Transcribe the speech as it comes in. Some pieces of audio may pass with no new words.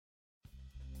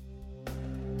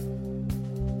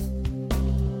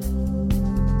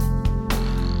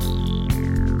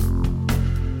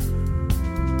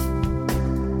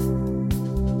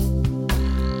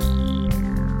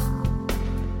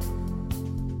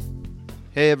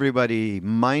Hey everybody,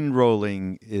 Mind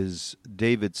Rolling is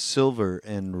David Silver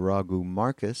and Raghu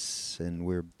Marcus, and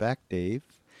we're back, Dave,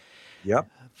 Yep,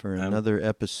 for and another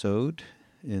episode.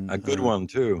 In a good one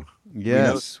too. We know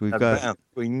Yes, we've got advance.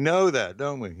 We know that,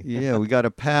 don't we? we got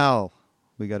a pal.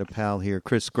 We got a pal here,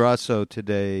 Chris Grosso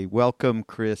today. Welcome,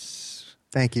 Chris.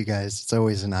 Thank you, guys. It's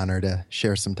always an honor to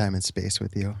share some time and space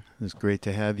with you. It's great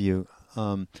to have you.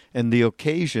 And the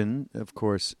occasion, of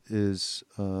course, is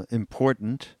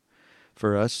important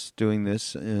for us doing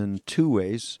this in two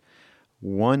ways.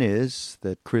 One is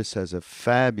that Chris has a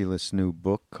fabulous new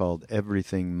book called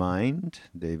Everything Mind.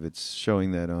 David's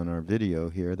showing that on our video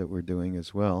here that we're doing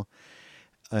as well.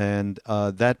 And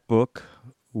that book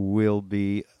will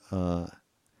be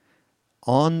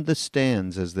on the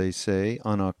stands, as they say,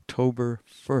 on October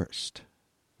 1st,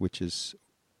 which is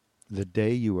the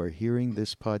day you are hearing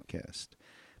this podcast.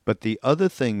 But the other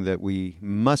thing that we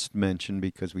must mention,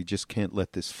 because we just can't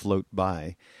let this float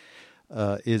by,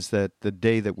 is that the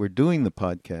day that we're doing the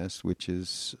podcast, which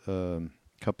is a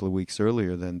couple of weeks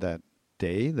earlier than that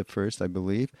day, the first, I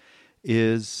believe,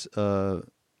 is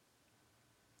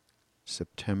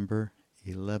September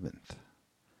 11th.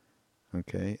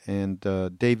 Okay, and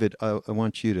David, I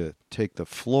want you to take the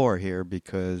floor here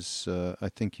because I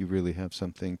think you really have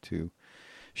something to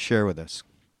share with us.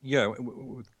 Yeah,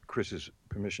 with Chris's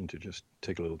permission to just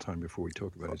take a little time before we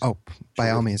talk about it. Oh,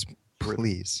 by all means,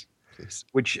 please.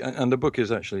 Which, and the book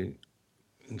is actually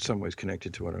in some ways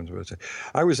connected to what I was about to say.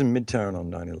 I was in Midtown on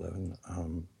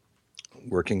 9/11,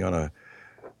 working on a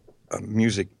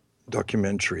music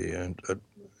documentary and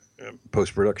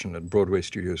post-production at Broadway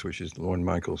Studios, which is Lorne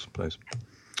Michaels' place.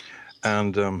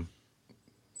 And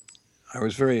I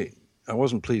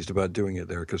wasn't pleased about doing it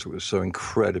there because it was so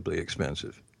incredibly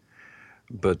expensive.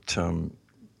 But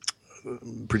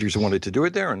producer wanted to do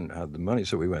it there and had the money,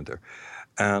 so we went there.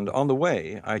 And on the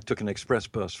way, I took an express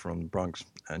bus from the Bronx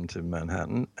into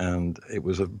Manhattan, and it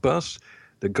was a bus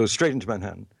that goes straight into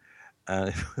Manhattan. And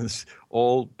it was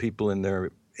all people in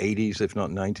their 80s, if not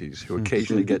 90s, who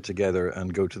occasionally get together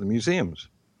and go to the museums.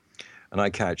 And I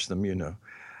catch them, you know.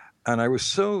 And I was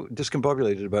so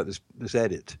discombobulated about this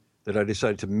edit that I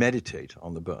decided to meditate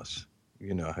on the bus.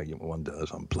 You know how one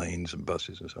does on planes and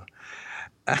buses and so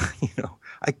on.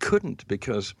 I couldn't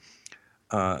because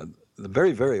the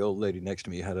very, very old lady next to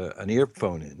me had an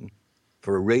earphone in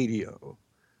for a radio,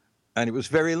 and it was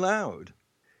very loud,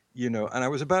 and I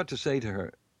was about to say to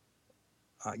her,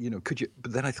 could you,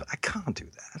 but then I thought, I can't do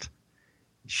that.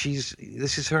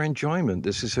 This is her enjoyment.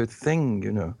 This is her thing,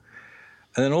 And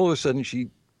then all of a sudden she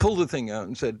pulled the thing out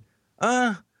and said,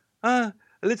 a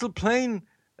little plane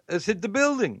has hit the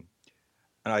building.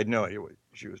 And I had no idea what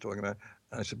she was talking about.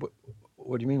 And I said,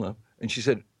 what do you mean, love? And she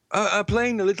said, a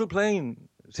little plane.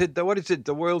 Said, what is it?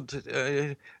 The world,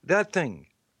 that thing.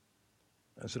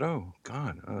 I said, oh,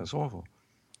 God, that's awful.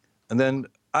 And then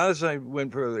as I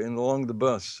went further along the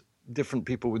bus, different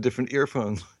people with different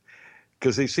earphones,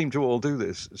 because they seem to all do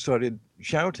this, started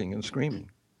shouting and screaming.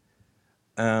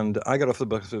 And I got off the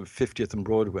bus at 50th and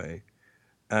Broadway,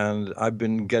 and I've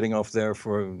been getting off there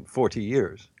for 40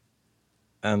 years.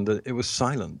 And it was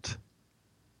silent.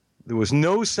 There was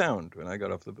no sound when I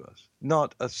got off the bus,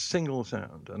 not a single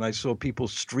sound. And I saw people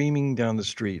streaming down the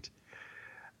street.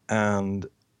 And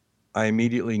I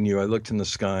immediately knew, I looked in the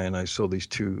sky and I saw these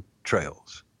two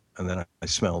trails. And then I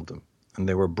smelled them. And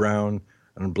they were brown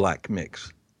and black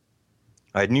mix.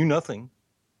 I knew nothing.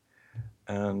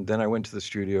 And then I went to the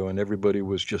studio and everybody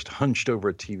was just hunched over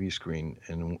a TV screen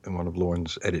in one of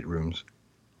Lorne's edit rooms.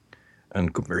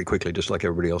 And very quickly, just like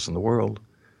everybody else in the world,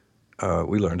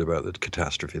 we learned about the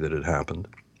catastrophe that had happened.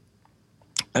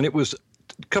 And it was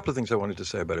a couple of things I wanted to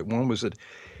say about it. One was that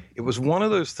it was one of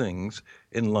those things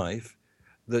in life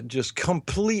that just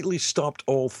completely stopped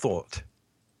all thought.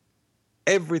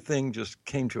 Everything just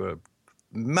came to a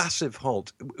massive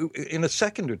halt in a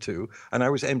second or two, and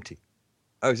I was empty.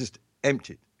 I was just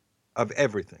emptied of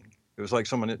everything. It was like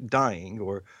someone dying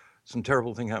or some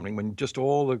terrible thing happening when just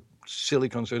all the silly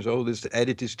concerns, this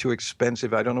edit is too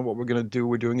expensive, I don't know what we're going to do,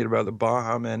 we're doing it about the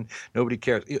Baha Men, nobody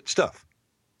cares, stuff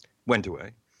went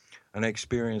away. And I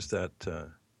experienced that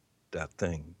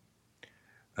thing.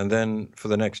 And then for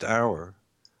the next hour,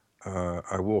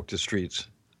 I walked the streets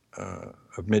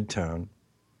of Midtown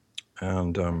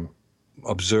and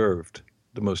observed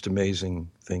the most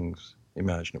amazing things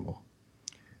imaginable.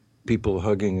 People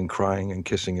hugging and crying and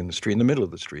kissing in the street, in the middle of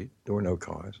the street. There were no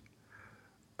cars.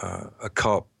 A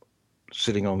cop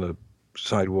sitting on the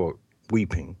sidewalk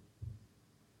weeping.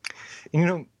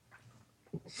 And,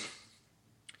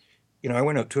 I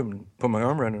went up to him and put my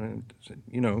arm around him and said,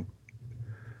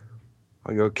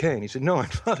 are you okay? And he said, no, I'm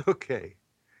not okay.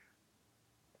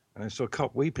 And I saw a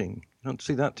cop weeping. You don't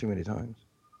see that too many times.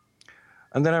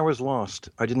 And then I was lost.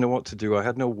 I didn't know what to do. I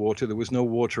had no water. There was no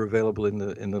water available in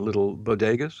the little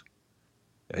bodegas.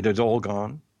 It had all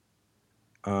gone.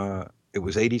 It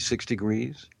was 86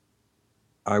 degrees.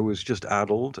 I was just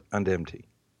addled and empty.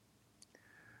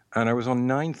 And I was on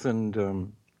 9th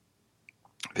and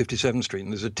 57th Street,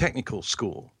 and there's a technical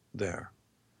school there.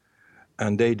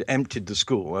 And they'd emptied the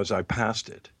school as I passed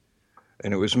it.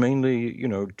 And it was mainly,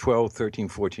 12, 13,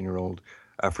 14-year-old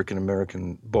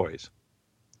African-American boys.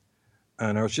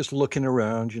 And I was just looking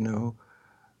around,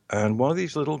 and one of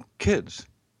these little kids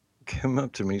came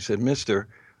up to me and said, "Mister,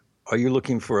 are you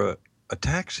looking for a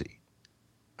taxi?"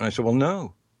 And I said, "Well,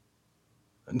 no.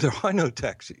 There are no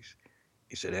taxis."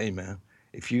 He said, "Hey, man,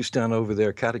 if you stand over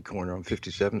there catty corner on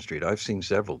 57th Street, I've seen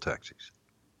several taxis.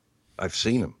 I've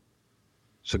seen them.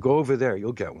 So go over there,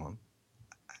 you'll get one."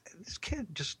 This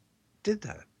kid just did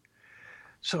that.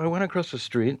 So I went across the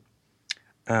street,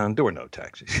 and there were no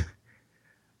taxis.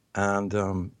 And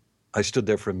I stood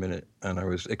there for a minute, and I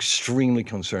was extremely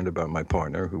concerned about my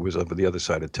partner, who was up at the other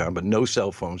side of town, but no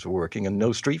cell phones were working and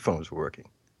no street phones were working.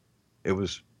 It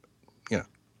was,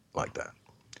 like that.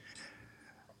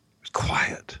 It was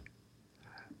quiet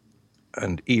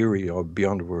and eerie or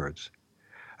beyond words.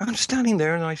 And I'm standing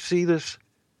there, and I see this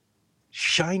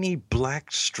shiny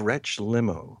black stretch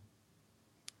limo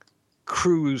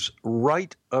cruise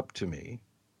right up to me,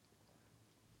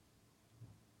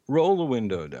 roll the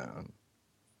window down.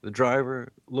 The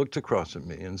driver looked across at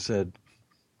me and said,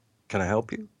 "Can I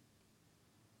help you?"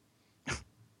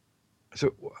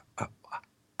 So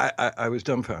I was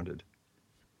dumbfounded.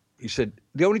 He said,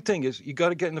 "The only thing is you got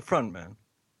to get in the front, man."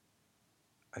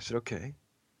 I said, "Okay."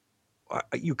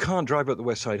 "You can't drive up the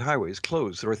West Side Highway. It's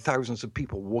closed. There are thousands of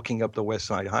people walking up the West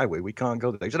Side Highway. We can't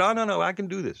go there." He said, "Oh, no, I can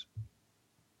do this."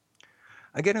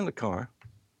 I get in the car.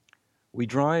 We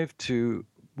drive to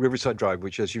Riverside Drive,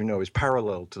 which, as you know, is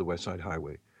parallel to the West Side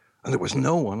Highway. And there was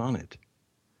no one on it.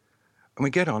 And we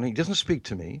get on, he doesn't speak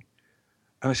to me.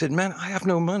 And I said, "Man, I have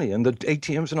no money, and the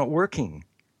ATMs are not working.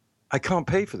 I can't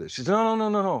pay for this." He said,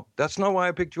 No. That's not why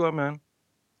I picked you up, man."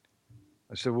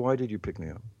 I said, "Why did you pick me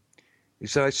up?" He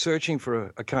said, "I was searching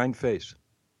for a kind face."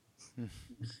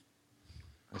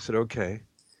 I said, "Okay."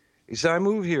 He said, "I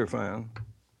moved here, man,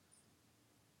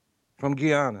 from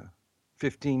Guyana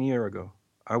 15 years ago.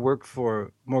 I work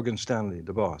for Morgan Stanley,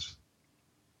 the boss.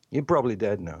 You're probably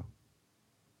dead now."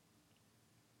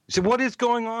 He said, "What is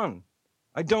going on?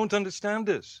 I don't understand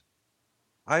this.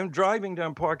 I am driving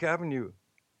down Park Avenue.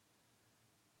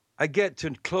 I get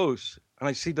to close, and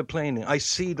I see the plane. I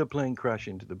see the plane crash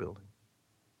into the building.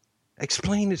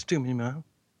 Explain this to me, man."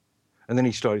 And then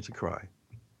he started to cry.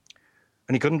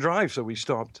 And he couldn't drive, so we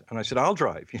stopped. And I said, "I'll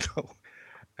drive,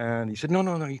 And he said,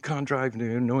 No, you can't drive.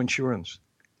 No insurance."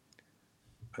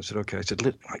 I said, "Okay." I said,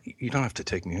 "You don't have to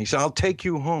take me." He said, "I'll take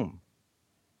you home."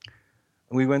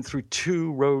 And we went through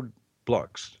 2 road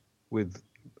blocks with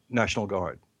National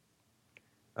Guard.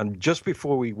 And just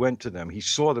before we went to them, he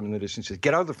saw them in the distance. He said,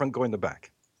 "Get out of the front, go in the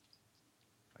back."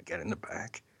 I get in the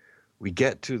back. We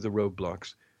get to the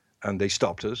roadblocks, and they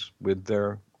stopped us with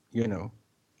their,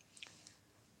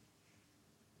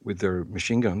 with their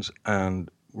machine guns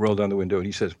and rolled down the window. And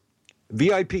he says,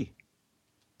 "VIP.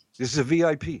 This is a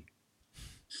VIP."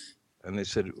 And they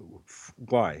said,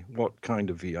 "Why? What kind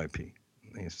of VIP?"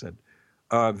 And he said,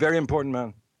 "Very important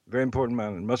man. Very important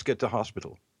man, and must get to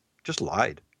hospital." Just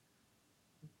lied.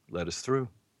 Let us through.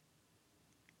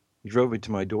 He drove me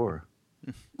to my door.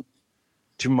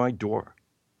 To my door.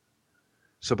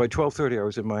 So by 12:30, I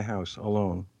was in my house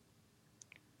alone.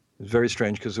 It was very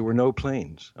strange because there were no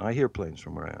planes. I hear planes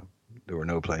from where I am. There were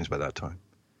no planes by that time.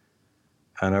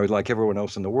 And I was like everyone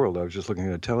else in the world. I was just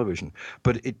looking at television.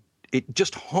 But it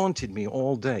just haunted me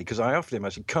all day because I offered him. I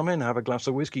said, "Come in, have a glass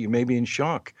of whiskey. You may be in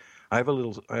shock. I have a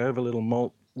little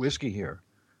malt whiskey here."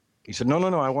 He said, No,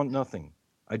 I want nothing.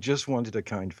 I just wanted a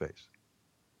kind face."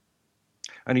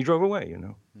 And he drove away,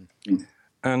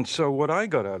 And so what I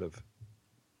got out of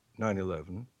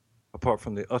 9/11, apart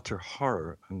from the utter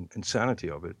horror and insanity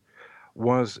of it,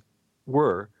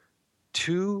 were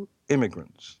 2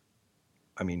 immigrants.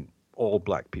 I mean, all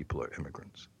black people are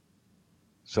immigrants.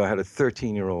 So I had a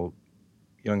 13-year-old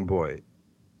young boy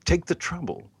take the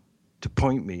trouble to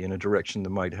point me in a direction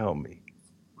that might help me.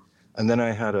 And then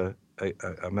I had a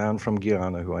man from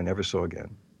Guyana who I never saw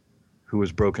again, who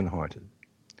was brokenhearted,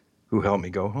 who helped me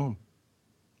go home.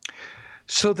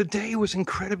 So the day was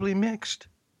incredibly mixed,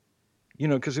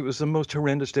 because it was the most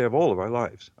horrendous day of all of our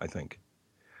lives, I think.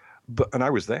 And I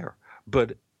was there.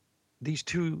 But these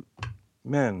 2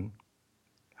 men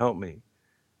helped me.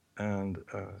 And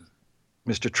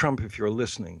Mr. Trump, if you're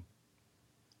listening,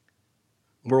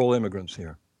 We're all immigrants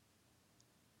here,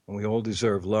 and we all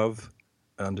deserve love,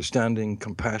 understanding,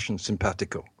 compassion,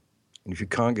 simpatico. And if you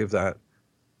can't give that,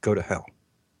 go to hell.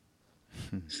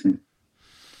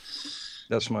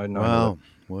 That's my 9/11. Wow,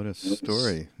 what a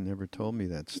story. Never told me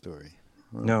that story.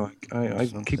 Well, No, I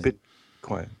keep it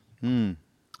quiet.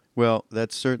 Well,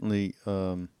 that's certainly,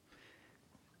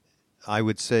 I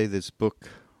would say this book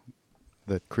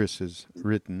that Chris has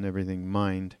written, Everything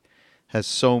Mind, has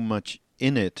so much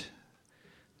in it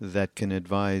that can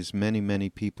advise many, many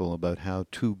people about how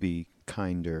to be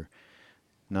kinder,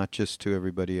 not just to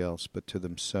everybody else, but to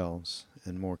themselves,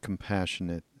 and more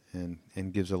compassionate,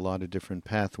 and gives a lot of different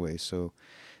pathways. So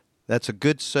that's a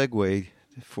good segue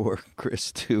for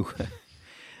Chris to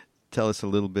tell us a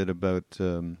little bit about.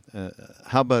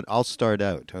 How about I'll start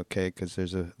out, okay? Because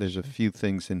there's a few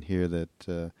things in here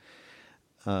that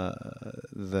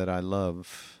that I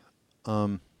love,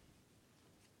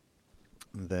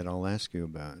 that I'll ask you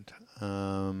about.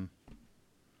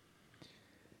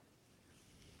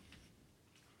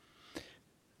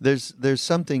 There's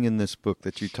something in this book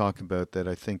that you talk about that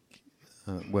I think,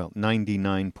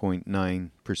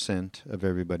 99.9% of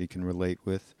everybody can relate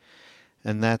with,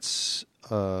 and that's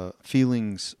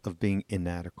feelings of being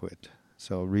inadequate.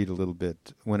 So I'll read a little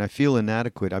bit. When I feel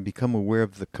inadequate, I become aware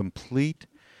of the complete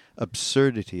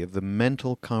absurdity of the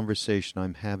mental conversation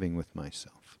I'm having with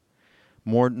myself.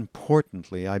 More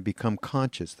importantly, I become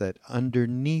conscious that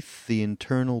underneath the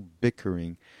internal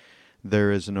bickering,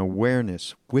 there is an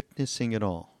awareness witnessing it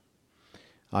all.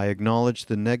 I acknowledge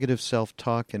the negative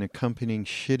self-talk and accompanying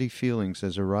shitty feelings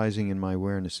as arising in my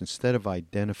awareness instead of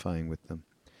identifying with them.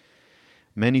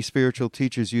 Many spiritual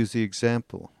teachers use the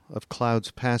example of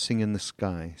clouds passing in the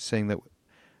sky, saying that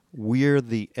we're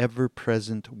the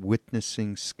ever-present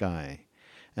witnessing sky,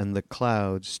 and the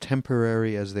clouds,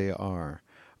 temporary as they are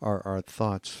our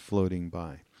thoughts floating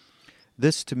by.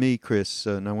 This to me, Chris,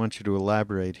 and I want you to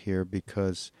elaborate here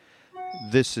because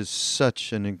this is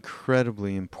such an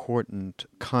incredibly important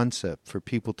concept for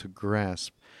people to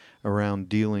grasp around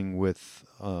dealing with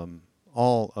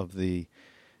all of the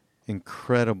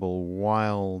incredible,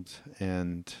 wild,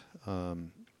 and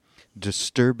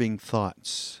disturbing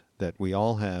thoughts that we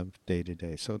all have day to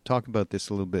day. So talk about this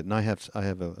a little bit, and I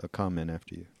have a comment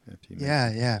after you.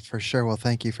 Yeah, for sure. Well,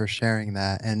 thank you for sharing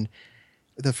that. And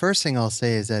the first thing I'll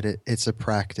say is that it's a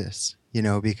practice,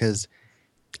 because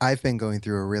I've been going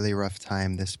through a really rough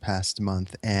time this past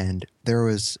month, and there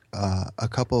was a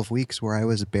couple of weeks where I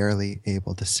was barely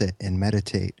able to sit and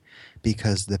meditate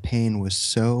because the pain was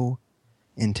so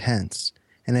intense.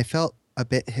 And I felt a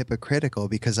bit hypocritical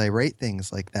because I write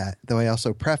things like that, though I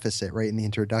also preface it right in the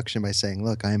introduction by saying,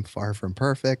 look, I'm far from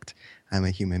perfect. I'm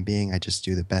a human being. I just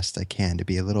do the best I can to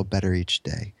be a little better each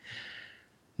day.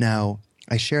 Now,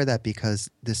 I share that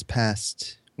because this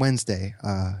past Wednesday,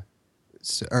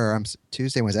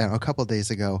 Tuesday, Wednesday, a couple of days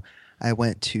ago, I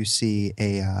went to see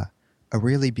a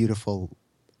really beautiful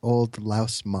old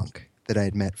Laos monk that I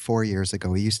had met 4 years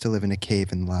ago. He used to live in a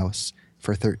cave in Laos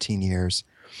for 13 years,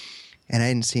 and I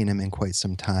hadn't seen him in quite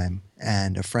some time.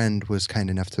 And a friend was kind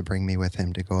enough to bring me with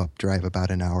him to go up, drive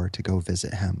about an hour to go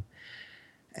visit him.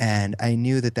 And I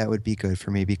knew that would be good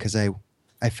for me because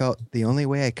I felt the only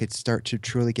way I could start to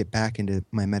truly get back into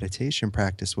my meditation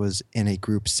practice was in a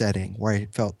group setting where I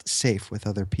felt safe with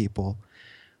other people.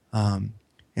 And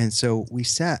so we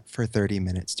sat for 30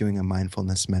 minutes doing a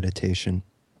mindfulness meditation.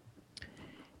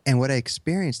 And what I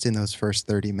experienced in those first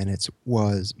 30 minutes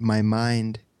was my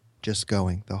mind just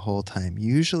going the whole time.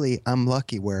 Usually I'm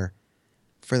lucky where,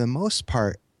 for the most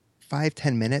part,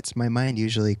 5-10 minutes, my mind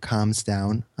usually calms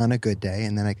down on a good day,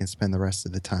 and then I can spend the rest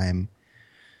of the time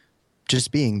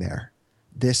just being there.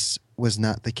 This was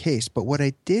not the case. But what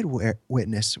I did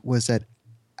witness was that,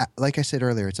 like I said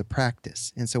earlier, it's a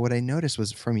practice. And so what I noticed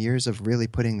was from years of really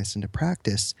putting this into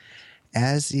practice,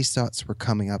 as these thoughts were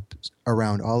coming up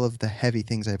around all of the heavy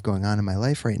things I have going on in my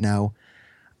life right now,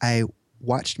 I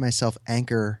watched myself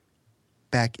anchor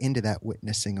back into that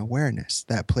witnessing awareness,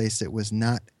 that place that was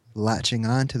not latching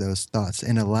on to those thoughts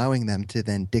and allowing them to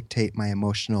then dictate my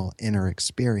emotional inner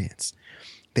experience.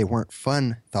 They weren't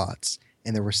fun thoughts,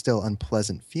 and there were still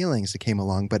unpleasant feelings that came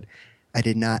along, but I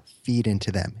did not feed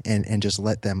into them and just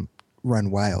let them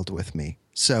run wild with me.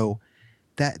 So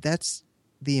that's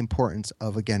the importance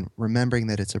of, again, remembering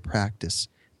that it's a practice,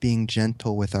 being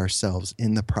gentle with ourselves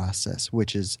in the process,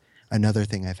 which is another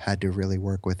thing I've had to really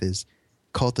work with, is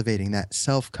cultivating that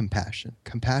self-compassion.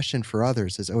 Compassion for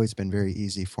others has always been very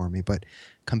easy for me, but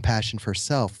compassion for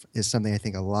self is something I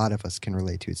think a lot of us can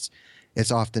relate to.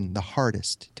 It's often the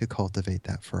hardest to cultivate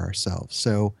that for ourselves.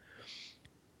 So,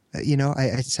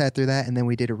 I sat through that, and then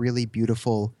we did a really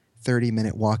beautiful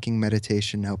 30-minute walking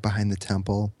meditation out behind the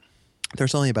temple.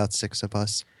 There's only about 6 of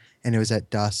us, and it was at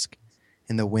dusk,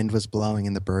 and the wind was blowing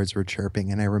and the birds were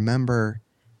chirping. And I remember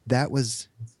that was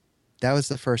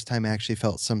the first time I actually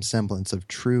felt some semblance of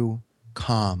true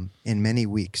calm in many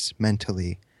weeks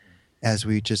mentally, as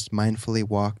we just mindfully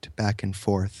walked back and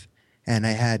forth. And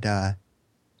I had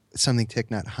something Thich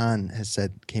Nhat Hanh has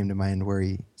said came to mind,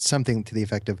 where something to the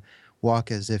effect of,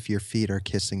 walk as if your feet are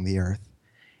kissing the earth.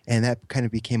 And that kind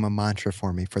of became a mantra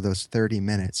for me for those 30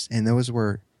 minutes. And those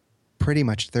were pretty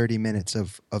much 30 minutes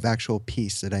of actual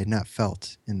peace that I had not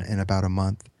felt in about a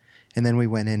month. And then we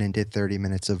went in and did 30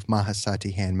 minutes of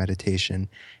Mahasati hand meditation.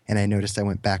 And I noticed I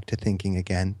went back to thinking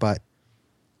again, but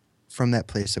from that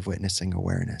place of witnessing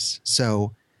awareness.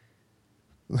 So,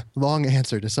 long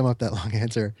answer, to sum up that long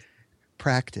answer,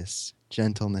 practice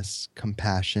gentleness,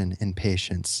 compassion, and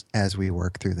patience as we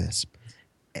work through this.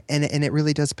 And it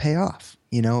really does pay off.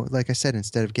 You know, like I said,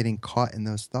 instead of getting caught in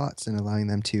those thoughts and allowing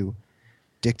them to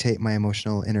dictate my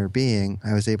emotional inner being,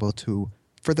 I was able to,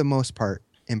 for the most part,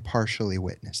 impartially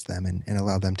witness them and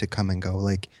allow them to come and go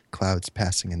like clouds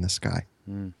passing in the sky.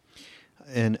 Mm.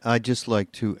 And I'd just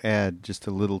like to add just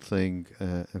a little thing.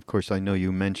 Of course, I know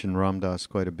you mentioned Ram Dass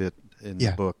quite a bit in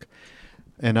the book.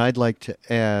 And I'd like to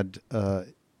add,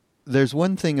 there's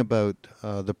one thing about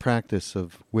the practice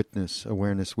of witness,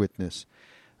 awareness witness,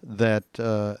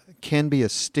 that can be a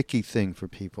sticky thing for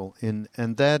people. And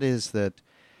that is that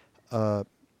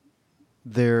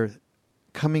they're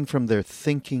coming from their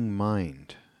thinking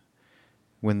mind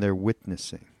when they're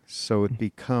witnessing. So it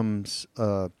becomes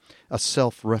a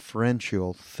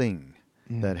self-referential thing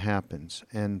that happens.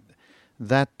 And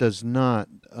that does not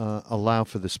allow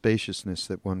for the spaciousness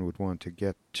that one would want to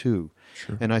get to.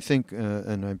 Sure. And I think,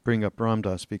 and I bring up Ram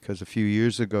Dass because a few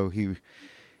years ago he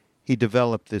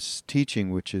developed this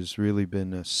teaching, which has really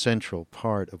been a central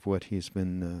part of what he's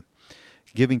been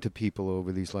giving to people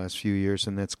over these last few years,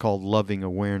 and that's called loving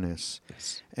awareness.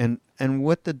 Yes. And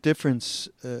what the difference,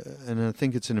 and I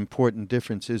think it's an important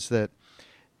difference, is that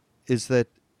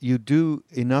you do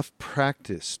enough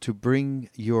practice to bring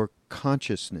your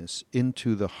consciousness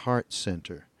into the heart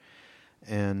center.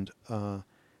 And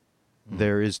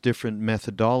there is different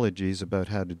methodologies about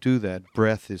how to do that.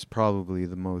 Breath is probably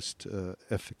the most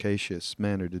efficacious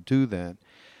manner to do that.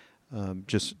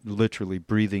 Just literally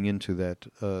breathing into that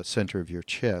center of your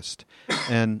chest.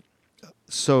 And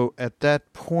so at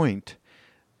that point,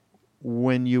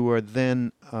 when you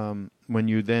then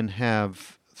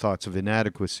have thoughts of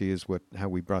inadequacy, is how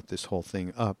we brought this whole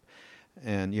thing up.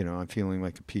 And, you know, I'm feeling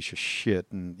like a piece of shit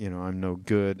and, you know, I'm no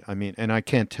good. I mean, and I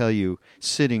can't tell you,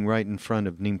 sitting right in front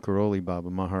of Neem Karoli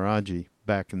Baba Maharaji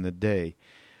back in the day,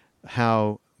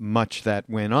 how much that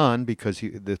went on, because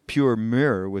the pure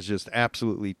mirror was just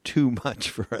absolutely too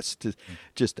much for us to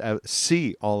just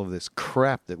see all of this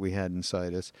crap that we had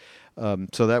inside us.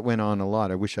 So that went on a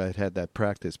lot. I wish I had had that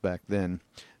practice back then.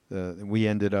 We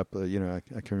ended up, I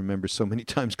can remember so many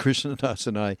times Krishna Das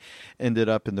and I ended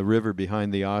up in the river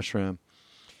behind the ashram,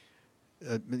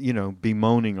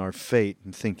 bemoaning our fate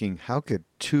and thinking, how could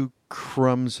 2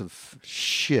 crumbs of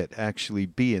shit actually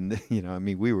be in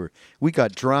we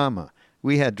got drama.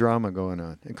 We had drama going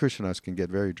on, and Krishna Das can get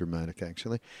very dramatic,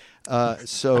 actually. The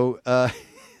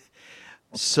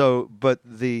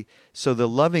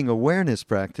loving awareness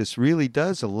practice really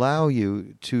does allow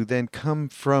you to then come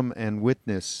from and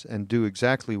witness and do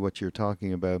exactly what you're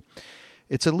talking about.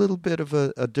 It's a little bit of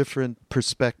a different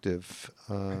perspective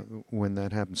when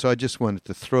that happens. So I just wanted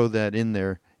to throw that in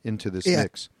there into this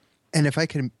mix. And if I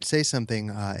can say something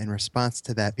in response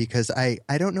to that, because I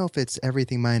don't know if it's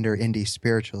Everything Mind or Indie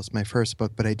Spiritual, it's my first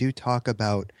book, but I do talk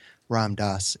about Ram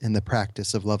Dass in the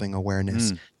practice of loving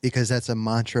awareness, because that's a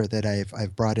mantra that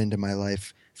I've brought into my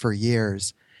life for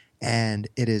years, and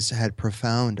it has had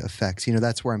profound effects. You know,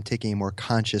 that's where I'm taking a more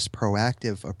conscious,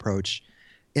 proactive approach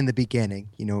in the beginning,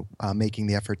 making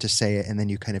the effort to say it, and then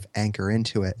you kind of anchor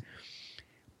into it.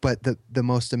 But the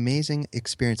most amazing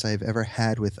experience I've ever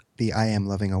had with the I Am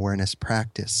Loving Awareness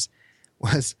practice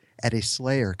was at a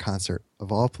Slayer concert,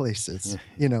 of all places.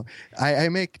 I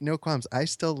make no qualms. I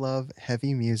still love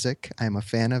heavy music. I'm a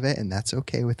fan of it, and that's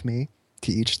okay with me.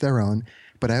 To each their own.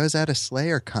 But I was at a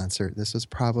Slayer concert. This was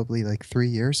probably like 3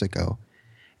 years ago.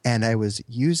 And I was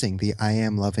using the I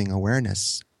Am Loving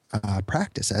Awareness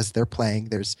practice as they're playing.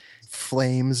 There's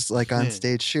flames like on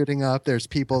stage shooting up. There's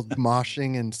people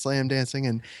moshing and slam dancing.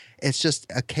 And it's just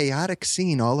a chaotic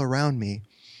scene all around me.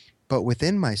 But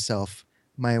within myself,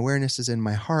 my awareness is in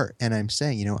my heart. And I'm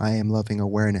saying, I am loving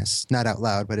awareness. Not out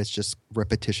loud, but it's just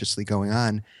repetitiously going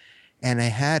on. And I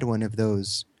had one of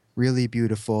those really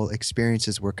beautiful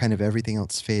experiences where kind of everything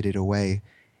else faded away.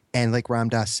 And like Ram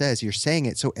Dass says, you're saying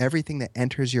it, so everything that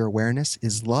enters your awareness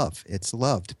is love. It's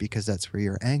loved because that's where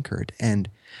you're anchored. And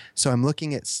so I'm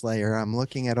looking at Slayer, I'm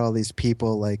looking at all these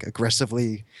people like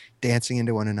aggressively dancing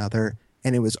into one another,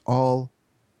 and it was all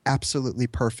absolutely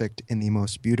perfect in the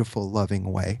most beautiful,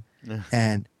 loving way.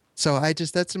 And so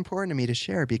that's important to me to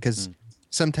share, because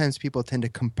sometimes people tend to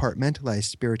compartmentalize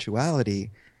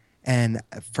spirituality. And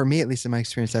for me, at least in my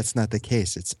experience, that's not the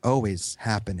case. It's always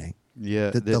happening. Yeah,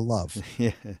 The love.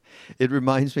 Yeah, it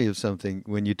reminds me of something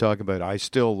when you talk about I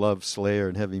still love Slayer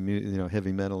and heavy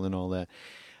metal and all that.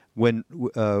 When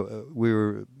we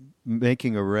were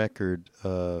making a record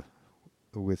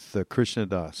with Krishna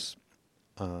Das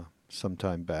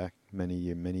sometime back, many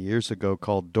years ago,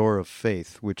 called Door of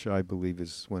Faith, which I believe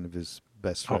is one of his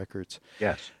best records.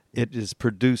 Yes, it is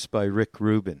produced by Rick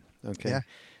Rubin. Okay, Yeah.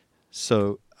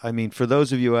 So. I mean, for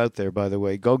those of you out there, by the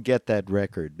way, go get that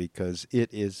record because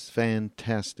it is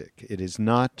fantastic. It is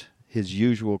not his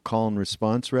usual call and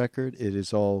response record. It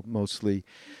is all mostly,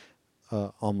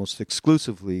 almost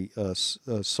exclusively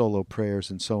solo prayers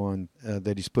and so on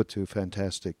that he's put to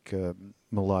fantastic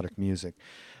melodic music.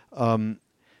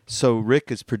 So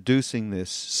Rick is producing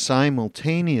this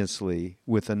simultaneously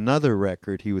with another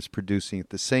record he was producing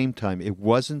at the same time. It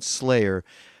wasn't Slayer.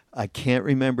 I can't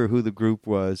remember who the group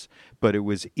was, but it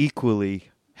was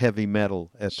equally heavy metal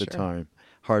at the time,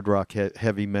 hard rock,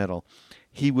 heavy metal.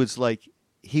 He was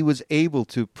able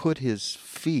to put his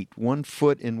feet, one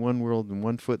foot in one world and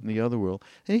one foot in the other world.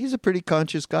 And he's a pretty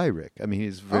conscious guy, Rick. I mean,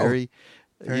 he's very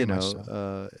much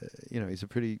so. He's a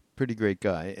pretty great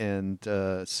guy. And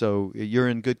so you're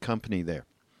in good company there.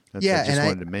 I just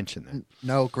wanted to mention that.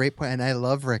 No, great point. And I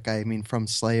love Rick. I mean, from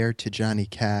Slayer to Johnny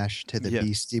Cash to the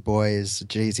Beastie Boys,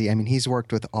 Jay-Z. I mean, he's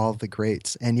worked with all the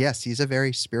greats. And yes, he's a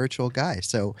very spiritual guy.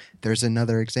 So there's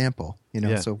another example,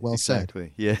 so well said.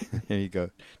 Exactly. Yeah, there you go.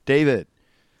 David.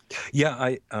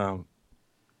 Yeah, I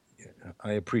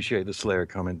appreciate the Slayer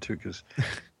comment too, because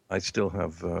I still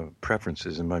have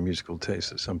preferences in my musical taste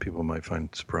that some people might find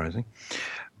surprising.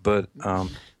 But I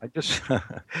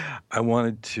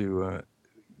wanted to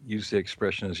use the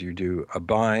expression as you do,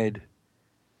 abide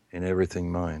in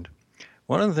everything mind.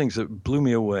 One of the things that blew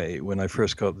me away when I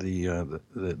first got the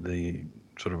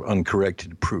sort of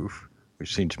uncorrected proof,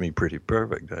 which seemed to me pretty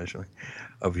perfect actually,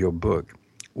 of your book,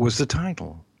 was the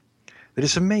title. That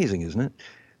it's amazing, isn't it?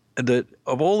 That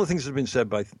of all the things that have been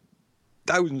said by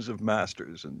thousands of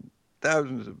masters and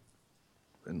thousands of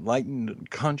enlightened and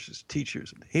conscious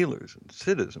teachers and healers and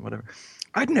siddhas and whatever,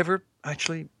 I'd never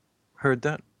actually heard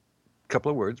that couple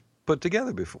of words put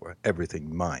together before.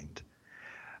 Everything mind.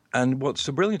 And what's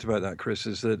so brilliant about that, Chris,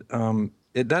 is that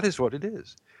that is what it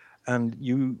is. And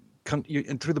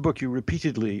and through the book, you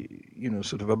repeatedly,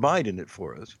 sort of abide in it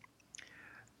for us.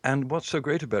 And what's so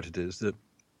great about it is that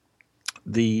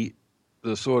the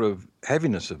sort of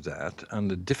heaviness of that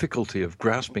and the difficulty of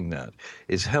grasping that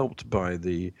is helped by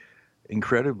the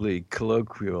incredibly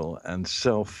colloquial and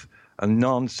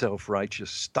non-self-righteous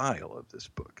style of this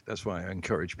book. That's why I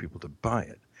encourage people to buy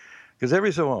it. Because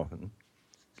every so often,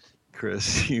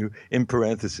 Chris, you, in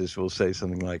parentheses, will say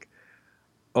something like,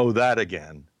 oh, that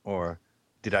again, or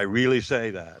did I really say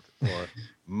that? Or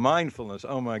mindfulness,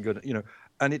 oh my goodness,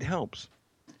 and it helps.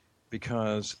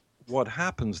 Because what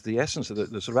happens, the essence of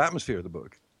the sort of atmosphere of the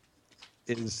book,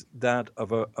 is that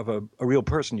of a real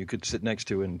person you could sit next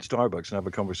to in Starbucks and have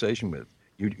a conversation with.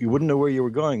 You wouldn't know where you were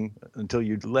going until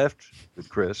you'd left with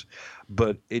Chris,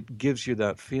 but it gives you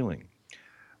that feeling.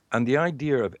 And the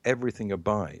idea of everything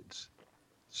abides,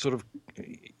 sort of,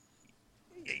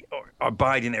 or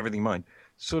abide in everything mind,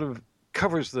 sort of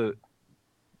covers the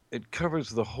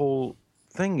whole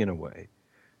thing in a way.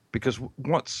 Because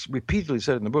what's repeatedly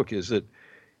said in the book is that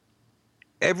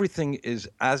everything is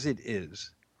as it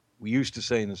is. We used to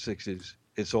say in the 60s,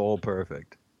 it's all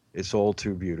perfect. It's all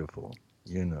too beautiful,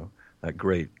 that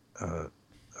great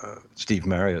Steve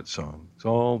Marriott song. It's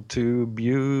all too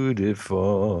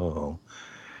beautiful.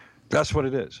 That's what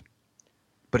it is.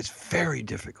 But it's very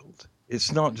difficult.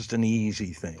 It's not just an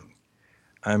easy thing.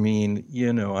 I mean,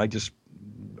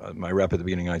 my rap at the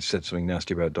beginning, I said something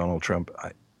nasty about Donald Trump.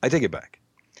 I take it back.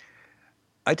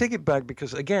 I take it back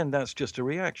because, again, that's just a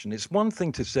reaction. It's one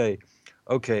thing to say,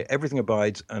 okay, everything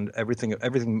abides and everything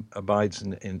abides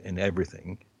in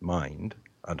everything, mind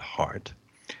and heart.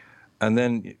 And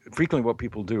then frequently what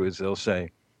people do is they'll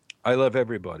say, I love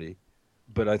everybody,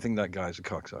 but I think that guy's a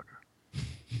cocksucker.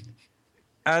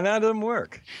 And that doesn't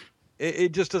work.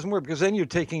 It just doesn't work because then you're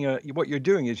what you're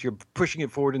doing is you're pushing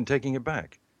it forward and taking it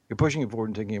back. You're pushing it forward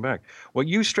and taking it back. What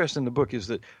you stress in the book is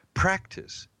that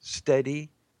practice, steady,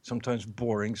 sometimes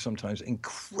boring, sometimes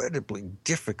incredibly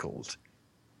difficult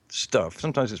stuff.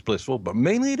 Sometimes it's blissful, but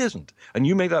mainly it isn't. And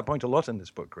you make that point a lot in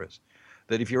this book, Chris,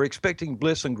 that if you're expecting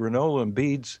bliss and granola and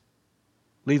beads,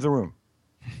 leave the room.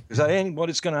 Because that ain't what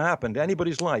is going to happen to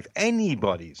anybody's life,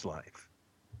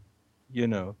 you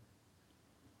know,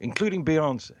 including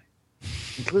Beyonce,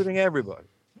 including everybody.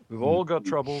 We've all got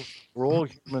troubles. We're all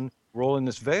human. We're all in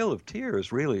this veil of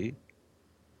tears, really,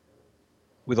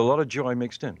 with a lot of joy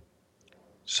mixed in.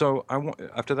 So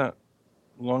after that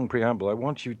long preamble, I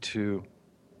want you to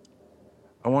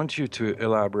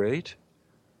elaborate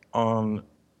on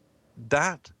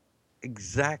that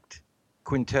exact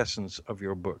quintessence of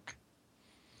your book,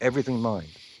 Everything Mind.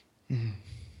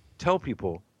 Tell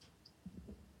people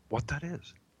what that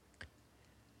is.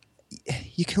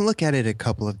 You can look at it a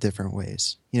couple of different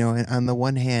ways. And on the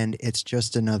one hand, it's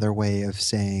just another way of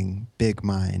saying big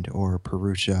mind or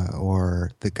Purusha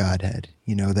or the Godhead,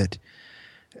 that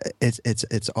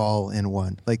it's all in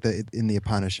one. Like in the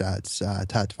Upanishads,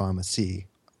 Tattvamasi,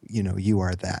 you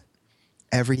are that.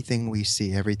 Everything we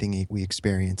see, everything we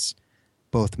experience,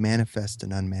 both manifest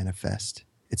and unmanifest,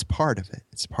 it's part of it.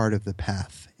 It's part of the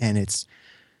path. And it's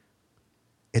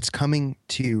coming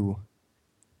to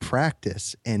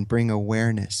practice and bring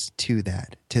awareness to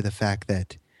that, to the fact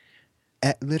that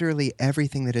literally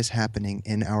everything that is happening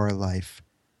in our life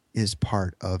is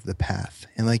part of the path.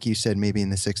 And like you said, maybe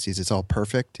in the 60s, it's all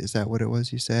perfect. Is that what it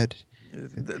was you said?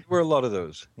 There were a lot of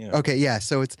those. Yeah. Okay, yeah.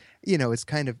 So it's, it's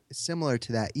kind of similar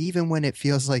to that, even when it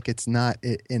feels like it's not.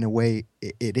 In a way,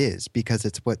 it is, because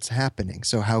it's what's happening.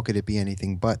 So how could it be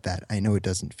anything but that? I know it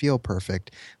doesn't feel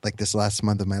perfect. Like this last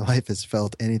month of my life has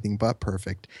felt anything but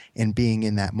perfect. And being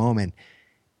in that moment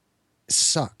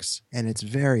sucks. And it's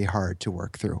very hard to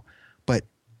work through.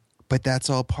 But that's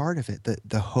all part of it.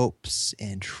 The hopes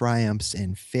and triumphs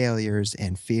and failures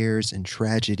and fears and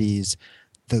tragedies,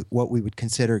 what we would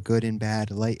consider good and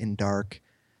bad, light and dark,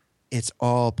 it's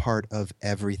all part of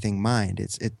everything mind.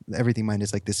 Everything mind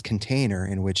is like this container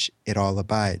in which it all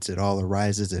abides, it all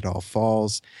arises, it all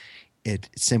falls. It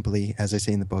simply, as I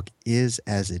say in the book, is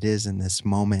as it is in this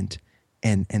moment,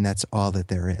 and that's all that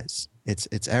there is.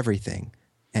 It's everything,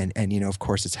 and of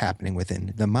course, it's happening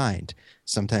within the mind.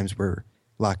 Sometimes we're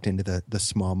locked into the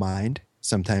small mind.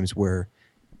 Sometimes we're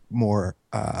more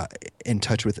in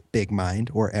touch with big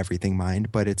mind or everything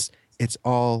mind, but it's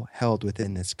all held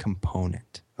within this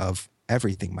component of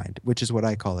everything mind, which is what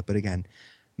I call it. But again,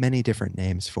 many different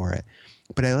names for it.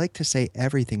 But I like to say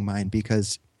everything mind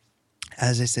because,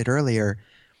 as I said earlier,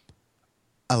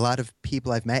 a lot of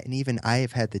people I've met, and even I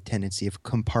have had the tendency of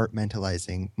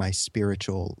compartmentalizing my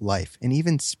spiritual life. And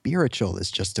even spiritual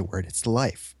is just a word. It's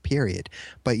life, period.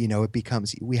 But, it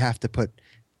becomes, we have to put,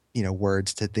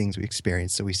 words to things we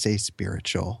experience. So we say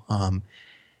spiritual.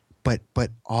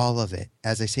 But all of it,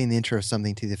 as I say in the intro,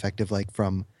 something to the effect of like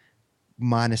from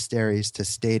monasteries to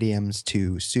stadiums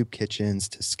to soup kitchens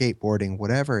to skateboarding,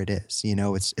 whatever it is,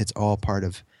 it's all part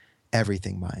of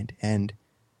everything mind. And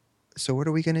so what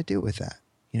are we going to do with that?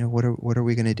 What are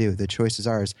we going to do? The choice is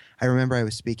ours. I remember I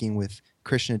was speaking with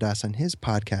Krishna Das on his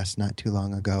podcast not too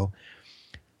long ago,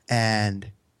 and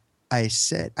I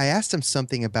asked him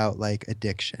something about like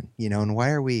addiction, and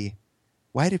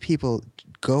why do people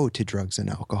go to drugs and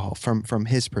alcohol from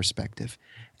his perspective?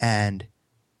 And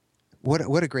what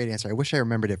a great answer. I wish I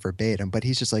remembered it verbatim, but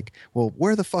he's just like, well,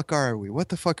 where the fuck are we? What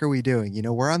the fuck are we doing?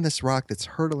 We're on this rock that's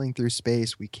hurtling through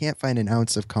space. We can't find an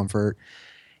ounce of comfort.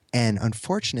 And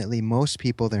unfortunately, most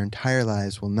people their entire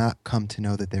lives will not come to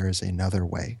know that there is another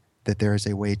way, that there is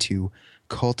a way to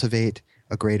cultivate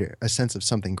a sense of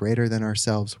something greater than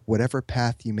ourselves, whatever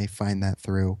path you may find that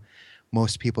through.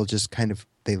 Most people just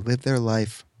they live their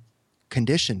life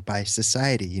conditioned by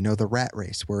society, the rat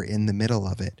race. We're in the middle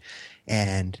of it,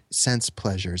 and sense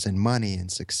pleasures and money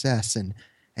and success. And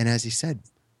as he said,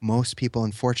 most people,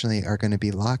 unfortunately, are going to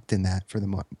be locked in that for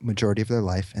the majority of their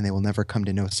life, and they will never come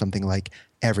to know something like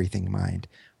everything mind,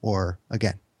 or,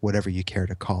 again, whatever you care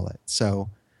to call it. So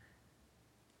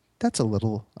that's a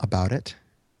little about it.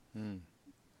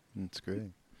 That's great.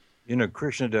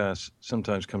 Krishna Das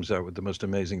sometimes comes out with the most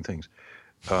amazing things.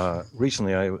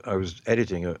 Recently, I was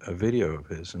editing a video of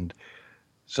his, and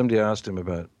somebody asked him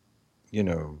about,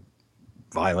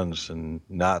 violence and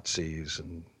Nazis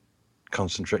and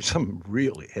concentration, some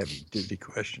really heavy-duty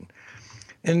question.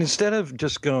 And instead of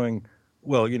just going,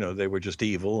 well, they were just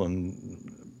evil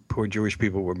and poor Jewish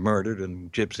people were murdered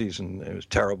and gypsies and it was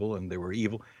terrible and they were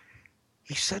evil,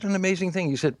 he said an amazing thing.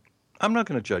 He said, I'm not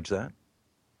going to judge that.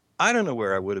 I don't know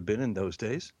where I would have been in those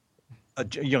days. A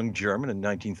young German in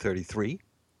 1933.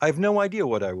 I have no idea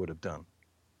what I would have done.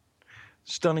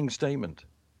 Stunning statement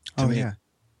to me. Yeah.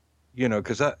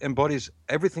 Because that embodies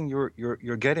everything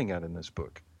you're getting at in this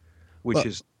book, which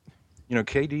is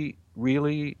Katie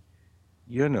really,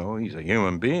 he's a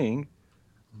human being,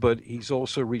 but he's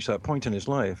also reached that point in his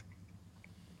life,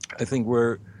 I think,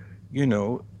 where,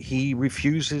 he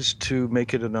refuses to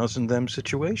make it an us and them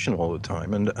situation all the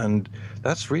time. And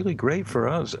that's really great for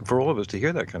us, for all of us to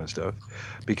hear that kind of stuff,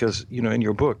 because, in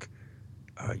your book,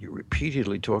 you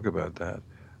repeatedly talk about that.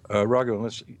 Raghu,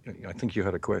 I think you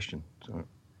had a question. So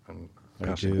I'm I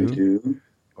passing. do. I do.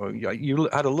 Oh, yeah, you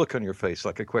had a look on your face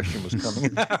like a question was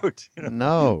coming out.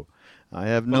 No, I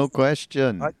have no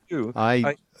question. I do.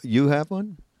 You have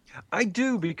one? I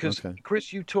do, because, Okay.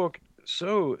 Chris, you talk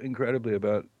so incredibly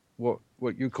about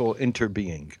what you call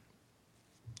interbeing.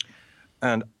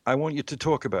 And I want you to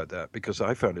talk about that, because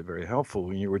I found it very helpful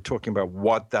when you were talking about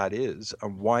what that is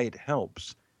and why it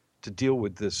helps to deal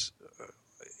with this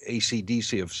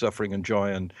AC/DC of suffering and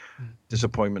joy and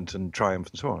disappointment and triumph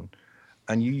and so on.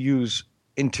 And you use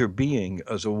interbeing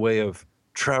as a way of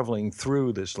traveling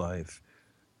through this life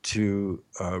to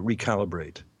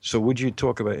recalibrate. So would you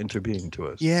talk about interbeing to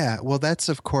us? Yeah, well, that's,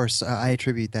 of course, I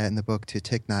attribute that in the book to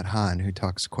Thich Nhat Hanh, who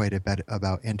talks quite a bit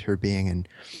about interbeing. And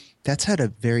that's had a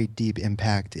very deep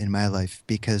impact in my life,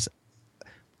 because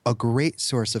a great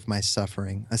source of my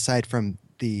suffering, aside from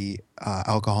the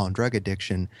alcohol and drug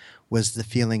addiction, was the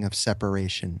feeling of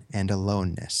separation and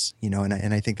aloneness,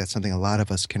 and I think that's something a lot of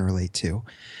us can relate to.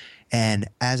 And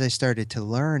as I started to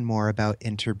learn more about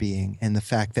interbeing and the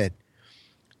fact that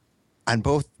on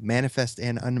both manifest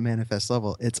and unmanifest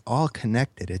level, it's all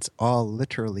connected. It's all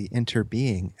literally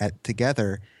interbeing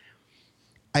together.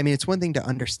 I mean, it's one thing to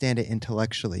understand it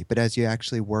intellectually, but as you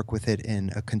actually work with it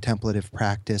in a contemplative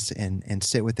practice and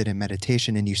sit with it in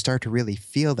meditation, and you start to really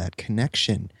feel that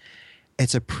connection,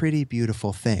 it's a pretty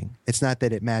beautiful thing. It's not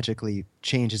that it magically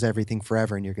changes everything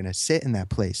forever and you're going to sit in that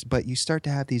place, but you start to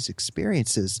have these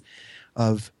experiences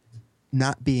of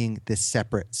not being this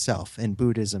separate self. In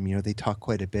Buddhism, they talk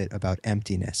quite a bit about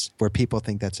emptiness, where people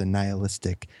think that's a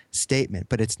nihilistic statement,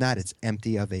 but it's not. It's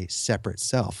empty of a separate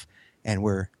self. And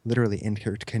we're literally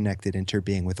interconnected,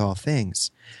 interbeing with all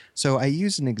things. So I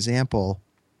use an example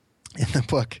in the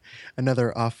book,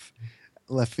 another out of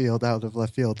left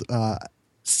field,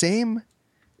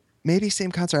 maybe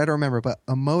same concept, I don't remember, but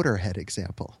a Motorhead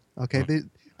example. Okay.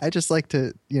 I just like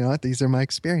to, these are my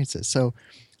experiences. So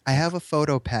I have a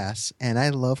photo pass and I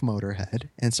love Motorhead.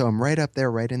 And so I'm right up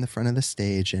there, right in the front of the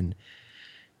stage, and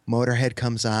Motorhead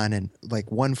comes on, and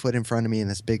like 1 foot in front of me in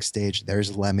this big stage,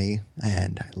 there's Lemmy,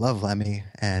 and I love Lemmy.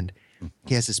 And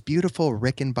he has this beautiful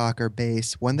Rickenbacker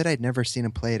bass, one that I'd never seen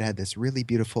him play. It had this really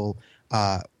beautiful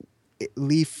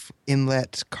leaf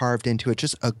inlet carved into it,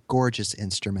 just a gorgeous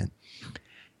instrument.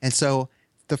 And so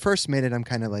the first minute I'm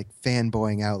kind of like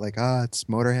fanboying out, like, it's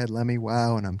Motorhead, Lemmy,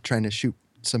 wow. And I'm trying to shoot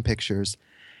some pictures.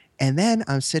 And then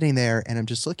I'm sitting there and I'm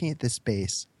just looking at this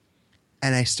bass,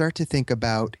 and I start to think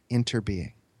about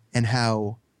interbeing and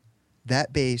how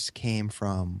that bass came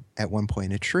from, at one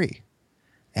point, a tree.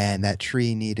 And that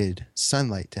tree needed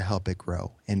sunlight to help it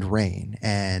grow, and rain,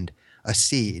 and a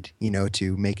seed,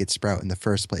 to make it sprout in the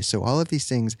first place. So all of these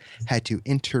things had to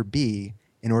interbe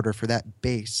in order for that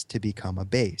bass to become a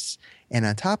bass. And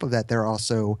on top of that, there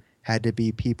also had to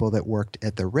be people that worked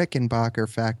at the Rickenbacker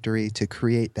factory to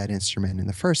create that instrument in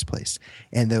the first place.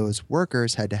 And those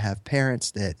workers had to have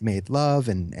parents that made love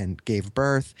and gave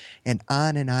birth, and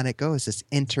on it goes, this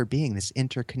interbeing, this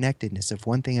interconnectedness of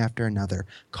one thing after another,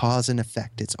 cause and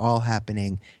effect. It's all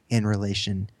happening in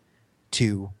relation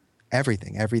to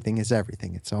everything. Everything is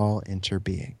everything. It's all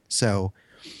interbeing. So,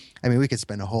 I mean, we could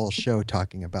spend a whole show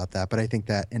talking about that, but I think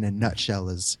that in a nutshell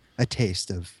is a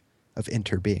taste of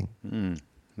interbeing.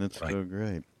 That's so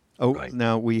great. Oh, right.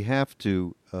 Now we have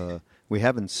to, we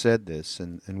haven't said this,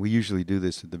 and we usually do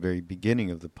this at the very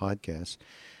beginning of the podcast,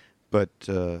 but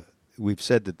we've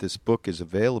said that this book is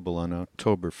available on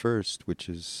October 1st, which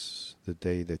is the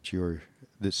day that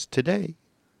today.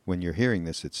 When you're hearing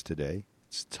this, it's today.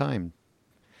 It's time.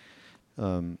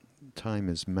 Time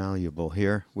is malleable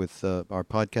here with our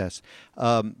podcast.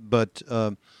 But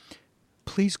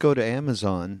please go to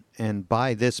Amazon and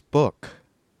buy this book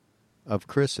of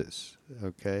Chris's.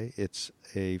 Okay, it's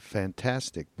a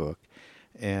fantastic book,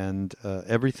 and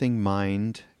Everything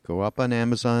Mind. Go up on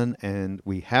Amazon, and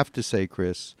we have to say,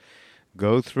 Chris,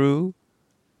 go through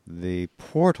the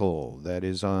portal that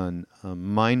is on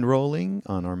Mind Rolling,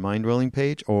 on our Mind Rolling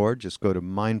page, or just go to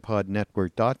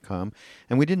mindpodnetwork.com.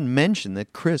 And we didn't mention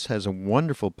that Chris has a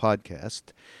wonderful podcast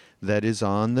that is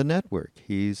on the network.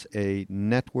 He's a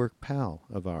network pal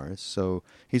of ours, so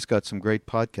he's got some great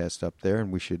podcasts up there,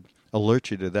 and we should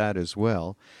alert you to that as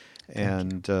well.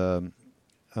 And I'm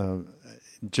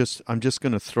just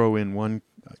going to throw in one.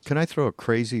 Can I throw a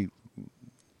crazy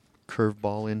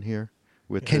curveball in here?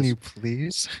 with Can this. you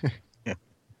please?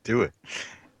 Do it.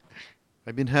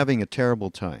 I've been having a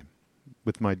terrible time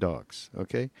with my dogs.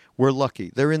 Okay, we're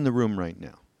lucky; they're in the room right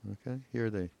now. Okay, here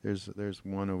there's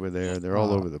one over there. They're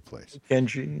all over the place.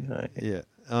 Kenji. Yeah,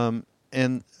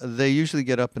 and they usually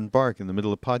get up and bark in the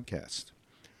middle of podcast,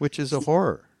 which is a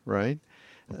horror, right?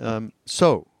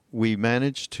 So we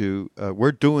managed to.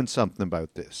 We're doing something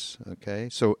about this. Okay,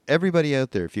 so everybody out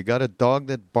there, if you got a dog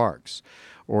that barks,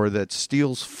 or that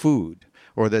steals food,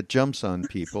 or that jumps on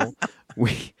people,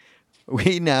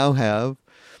 we now have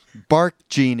Bark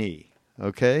Genie,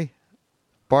 okay?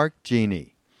 Bark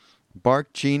Genie.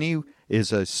 Bark Genie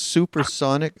is a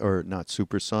supersonic, or not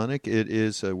supersonic, it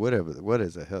is a whatever. What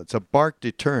is it? It's a bark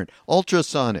deterrent.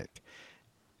 Ultrasonic,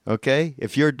 okay?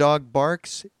 If your dog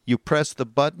barks, you press the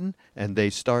button and they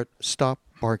stop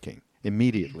barking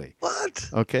immediately. What?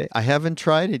 Okay? I haven't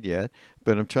tried it yet,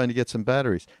 but I'm trying to get some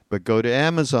batteries. But go to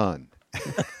Amazon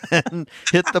and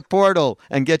hit the portal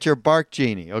and get your Bark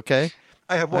Genie, okay?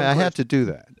 I have one. I had question. to do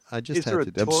that. I just Is there had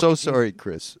a to. I'm so talking- sorry,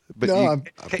 Chris. But No, I'm-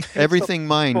 everything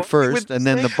mine Talking first, with and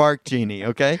then the snake? Bark Genie.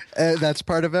 Okay, That's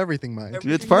part of everything, mine.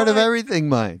 it's part of mine. everything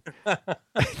mine.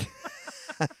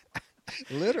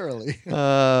 Literally.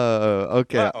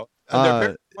 Okay. Wow. And they're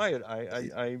very quiet.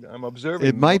 I'm observing.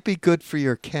 It might be good for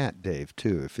your cat, Dave,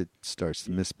 too, if it starts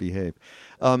to misbehave.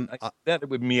 That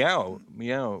would meow.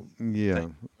 Yeah,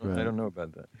 right. I don't know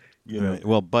about that. You know. Right.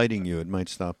 Well, biting you, it might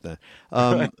stop that.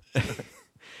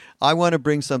 I want to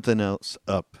bring something else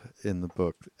up in the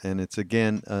book, and it's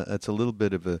it's a little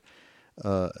bit of a.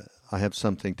 I have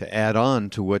something to add on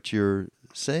to what you're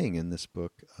saying in this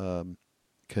book.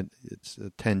 It's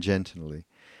tangentially.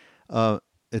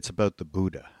 It's about the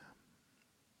Buddha.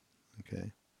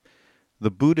 Okay,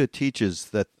 the Buddha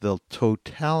teaches that the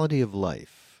totality of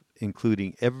life,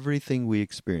 including everything we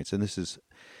experience, and this is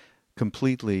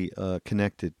completely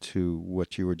connected to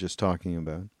what you were just talking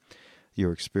about,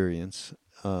 your experience.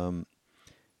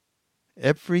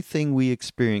 Everything we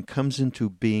experience comes into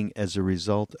being as a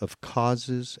result of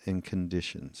causes and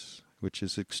conditions, which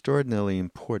is extraordinarily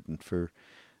important for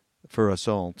us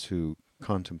all to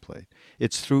contemplate.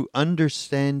 It's through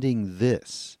understanding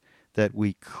this that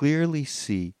we clearly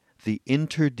see the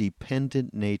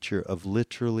interdependent nature of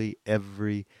literally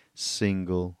every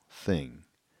single thing,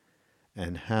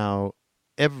 and how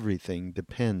everything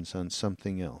depends on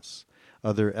something else,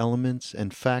 other elements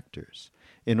and factors,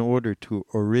 in order to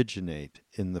originate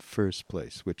in the first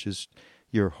place, which is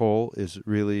your whole is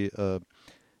really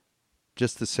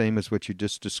just the same as what you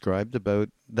just described about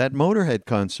that Motorhead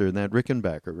concert and that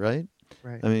Rickenbacker, right?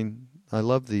 Right. I mean, I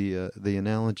love the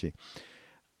analogy.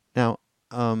 Now,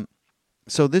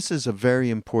 so this is a very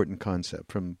important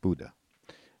concept from Buddha.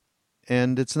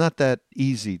 And it's not that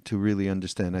easy to really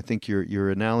understand. I think your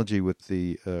analogy with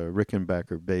the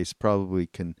Rickenbacker bass probably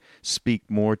can speak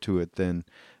more to it than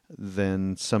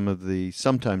some of the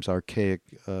sometimes archaic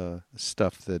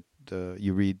stuff that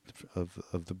you read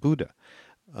of the Buddha.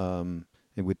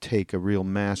 It would take a real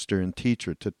master and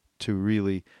teacher to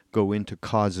really go into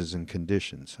causes and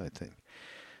conditions, I think.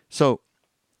 So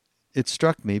it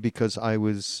struck me because I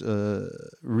was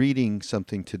reading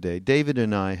something today. David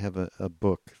and I have a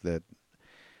book that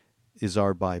is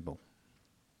our Bible,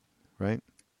 right?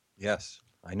 Yes,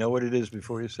 I know what it is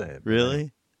before you say it.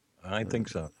 Really? I think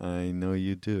so. I know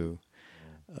you do.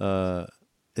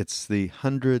 It's the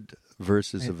 100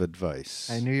 Verses of Advice.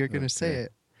 I knew you were going to say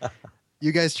it.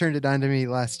 You guys turned it on to me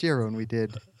last year when we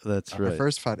did That's the right.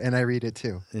 first pod, and I read it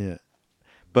too. Yeah.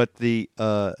 But the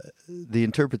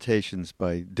interpretations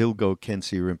by Dilgo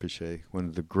Khyentse Rinpoche, one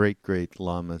of the great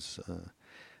lamas,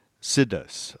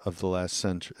 siddhas of the last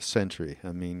century.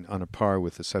 I mean, on a par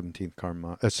with the 16th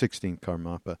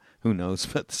Karmapa. Who knows?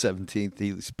 But the 17th,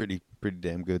 he was pretty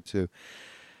damn good too.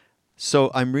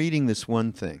 So I'm reading this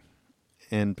one thing,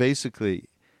 and basically,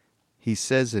 he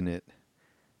says in it,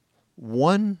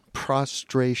 one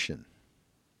prostration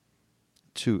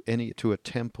to a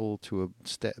temple, to a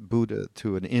Buddha,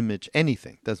 to an image,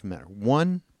 anything, doesn't matter.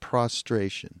 One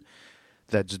prostration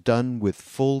that's done with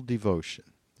full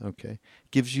devotion, okay,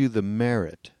 gives you the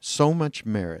merit, so much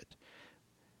merit,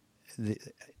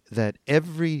 that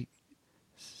every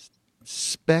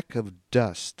speck of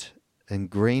dust and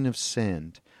grain of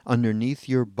sand underneath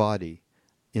your body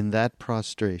in that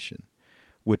prostration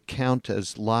would count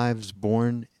as lives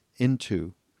born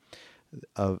into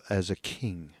as a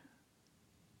king.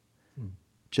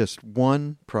 Just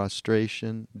one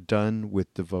prostration done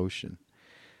with devotion.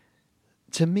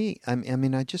 To me, I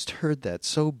mean, I just heard that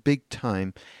so big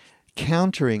time,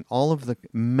 countering all of the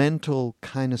mental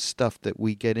kind of stuff that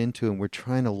we get into, and we're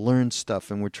trying to learn stuff,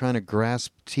 and we're trying to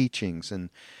grasp teachings,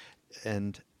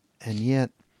 and And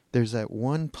yet there's that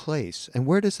one place. And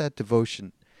where does that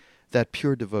devotion, that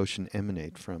pure devotion,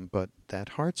 emanate from? But that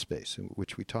heart space,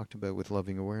 which we talked about with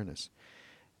loving awareness.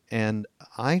 And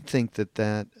I think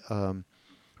that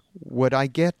what I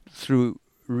get through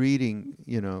reading,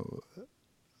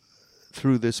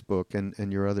 through this book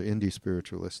and your other indie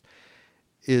spiritualist,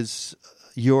 is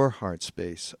your heart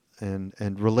space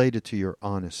and related to your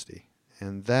honesty.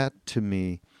 And that, to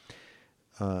me,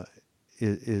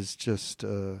 is just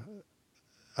a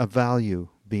value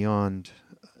beyond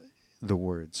the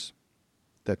words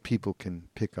that people can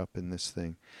pick up in this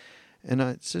thing. And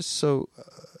it's just so,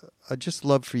 I'd just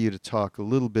love for you to talk a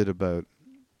little bit about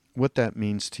what that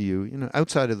means to you,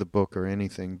 outside of the book or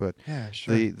anything, but Yeah,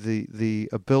 sure. the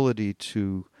ability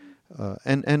to,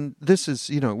 and this is,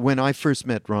 when I first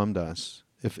met Ram Dass,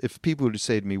 if people would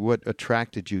say to me, what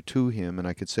attracted you to him, and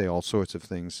I could say all sorts of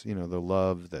things, the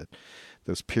love,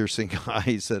 those piercing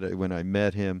eyes when I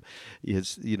met him,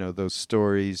 those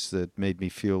stories that made me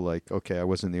feel like, okay, I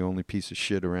wasn't the only piece of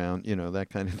shit around, that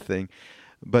kind of thing.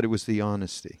 But it was the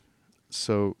honesty.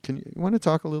 So you want to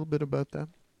talk a little bit about that?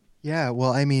 Yeah,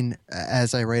 well, I mean,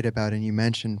 as I write about, and you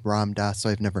mentioned Ram Dass, so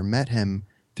I've never met him,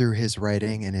 through his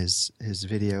writing and his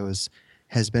videos,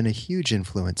 has been a huge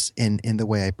influence in the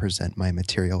way I present my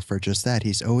material for just that.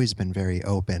 He's always been very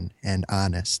open and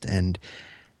honest, and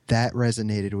that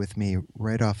resonated with me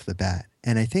right off the bat.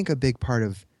 And I think a big part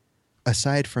of,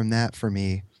 aside from that for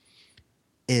me,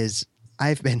 is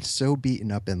I've been so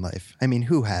beaten up in life. I mean,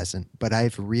 who hasn't? But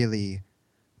I've really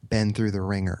been through the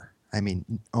ringer. I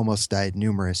mean, almost died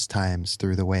numerous times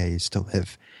through the way I used to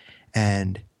live.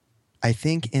 And I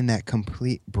think in that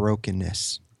complete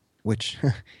brokenness, which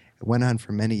went on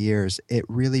for many years, it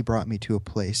really brought me to a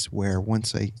place where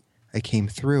once I came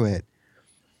through it,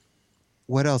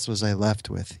 what else was I left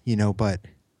with, but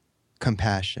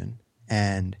compassion.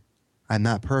 And I'm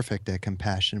not perfect at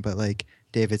compassion, but like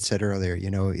David said earlier,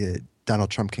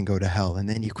 Donald Trump can go to hell. And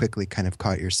then you quickly kind of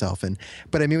caught yourself.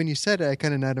 But I mean, when you said it, I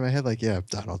kind of nodded my head like, yeah,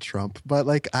 Donald Trump. But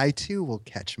like, I too will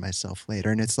catch myself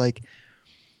later. And it's like,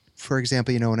 for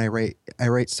example, when I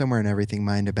write Somewhere in Everything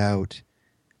Mind about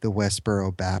the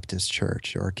Westboro Baptist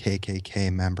Church or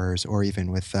KKK members, or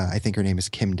even with, I think her name is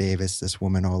Kim Davis, this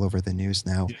woman all over the news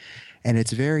now. Yeah. And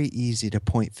it's very easy to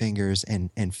point fingers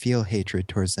and feel hatred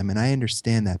towards them. And I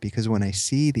understand that, because when I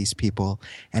see these people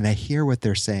and I hear what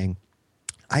they're saying,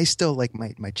 I still, like,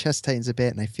 my chest tightens a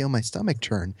bit and I feel my stomach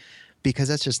churn, because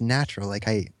that's just natural. Like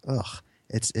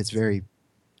it's very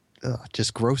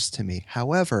just gross to me.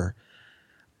 However,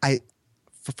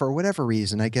 for whatever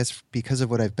reason, I guess because of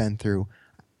what I've been through,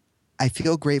 I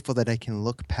feel grateful that I can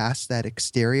look past that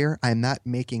exterior. I'm not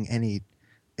making any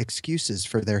excuses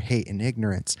for their hate and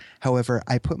ignorance. However,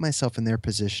 I put myself in their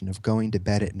position of going to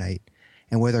bed at night,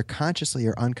 and whether consciously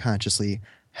or unconsciously,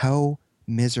 how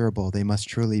miserable they must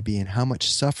truly be and how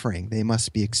much suffering they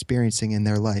must be experiencing in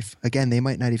their life. Again, they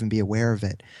might not even be aware of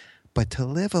it, but to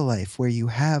live a life where you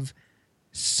have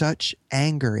such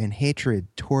anger and hatred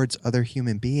towards other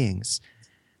human beings,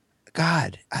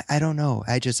 God, I don't know.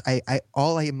 I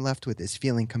all I am left with is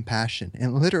feeling compassion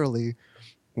and literally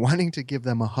wanting to give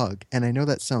them a hug. And I know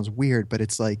that sounds weird, but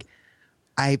it's like,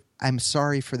 I'm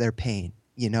sorry for their pain,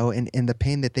 and the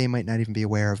pain that they might not even be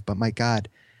aware of. But my God,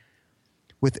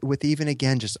 with even,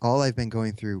 again, just all I've been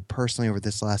going through personally over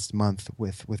this last month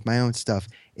with my own stuff,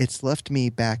 it's left me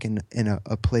back in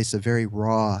a place of very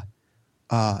raw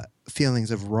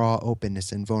feelings of raw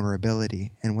openness and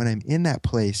vulnerability. And when I'm in that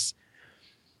place,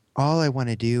 all I want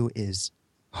to do is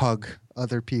hug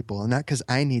other people. And not because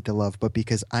I need the love, but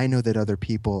because I know that other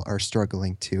people are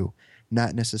struggling too.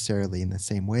 Not necessarily in the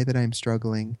same way that I'm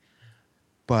struggling.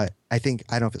 But I think,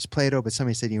 I don't know if it's Plato, but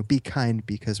somebody said, be kind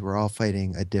because we're all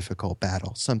fighting a difficult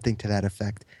battle. Something to that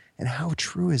effect. And how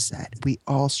true is that? We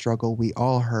all struggle. We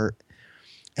all hurt.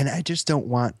 And I just don't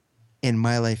want in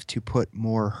my life to put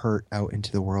more hurt out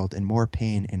into the world, and more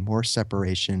pain and more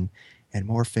separation and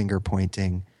more finger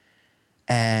pointing.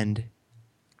 And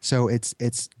so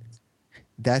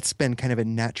that's been kind of a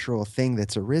natural thing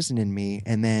that's arisen in me.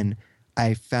 And then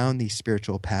I found the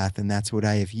spiritual path, and that's what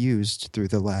I have used through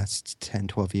the last 10,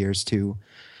 12 years to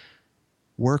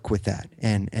work with that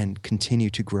and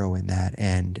continue to grow in that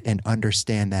and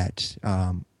understand that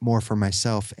more for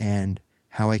myself, and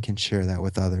how I can share that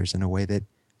with others in a way that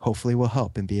hopefully will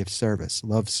help and be of service.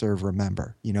 Love, serve,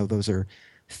 remember. Those are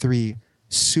 3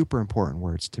 super important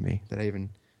words to me that I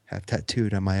even have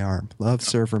tattooed on my arm. Love,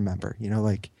 serve, remember.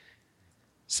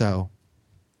 So,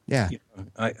 yeah.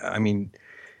 I mean,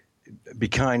 be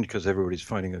kind because everybody's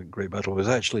fighting a great battle was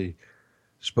actually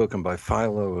spoken by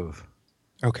Philo of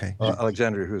Okay.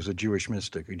 Alexander, who's a Jewish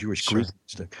mystic, a Jewish Sure. Greek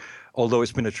mystic, although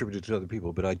it's been attributed to other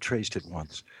people, but I traced it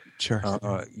once. Sure.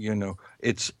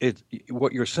 It's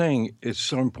what you're saying is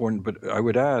so important, but I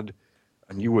would add,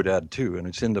 and you would add too, and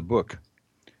it's in the book,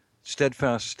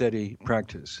 steadfast, steady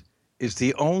practice is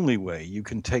the only way you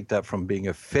can take that from being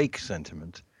a fake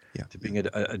sentiment Yeah. to being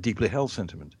a deeply held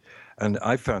sentiment. And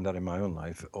I found that in my own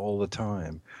life all the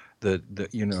time. That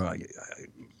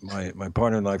my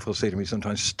partner in life will say to me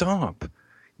sometimes, "Stop,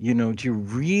 do you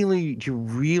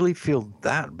really feel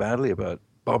that badly about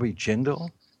Bobby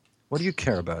Jindal? What do you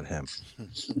care about him?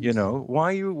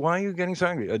 Why are you getting so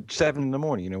angry at 7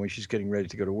 a.m, when she's getting ready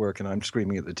to go to work and I'm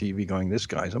screaming at the TV going, this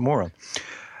guy's a moron."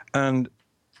 And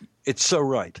it's so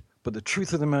right. But the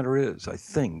truth of the matter is, I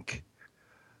think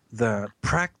that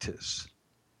practice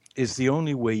is the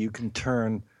only way you can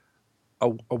turn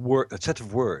a set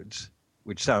of words,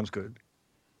 which sounds good,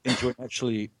 into an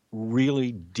actually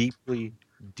really deeply,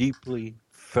 deeply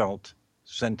felt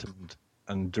sentiment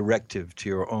and directive to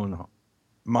your own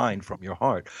mind from your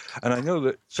heart. And I know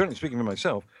that, certainly speaking for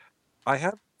myself, I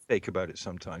have fake about it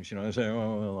sometimes. I say,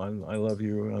 "Oh, well, I love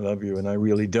you, and I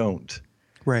really don't."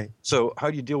 Right. So how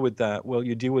do you deal with that? Well,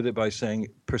 you deal with it by saying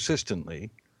persistently,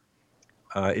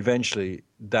 eventually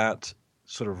that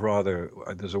sort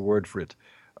of there's a word for it,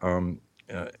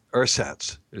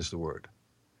 ersatz is the word.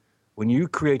 When you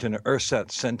create an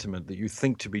ersatz sentiment that you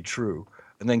think to be true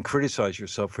and then criticize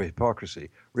yourself for hypocrisy,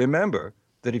 remember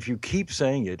that if you keep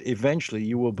saying it, eventually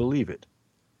you will believe it,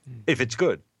 if it's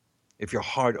good, if your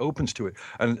heart opens to it.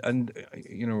 And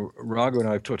Raghu and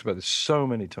I have talked about this so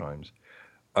many times,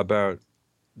 about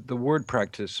the word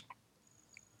practice,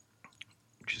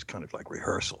 which is kind of like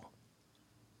rehearsal.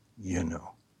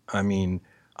 I mean,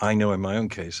 I know in my own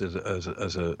case as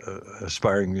a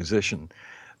aspiring musician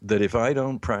that if I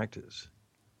don't practice,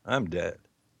 I'm dead.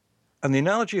 And the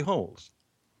analogy holds.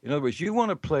 In other words, you want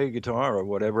to play guitar or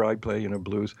whatever I play,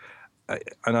 blues,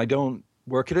 and I don't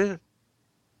work at it,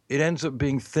 it ends up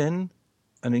being thin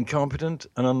and incompetent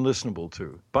and unlistenable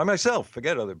to by myself.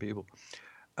 Forget other people.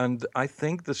 And I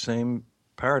think the same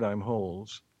paradigm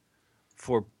holds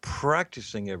for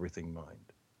practicing everything mind.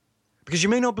 Because you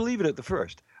may not believe it at the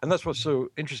first. And that's what's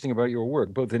so interesting about your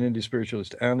work, both in Indie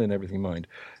Spiritualist and in Everything Mind,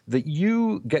 that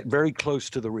you get very close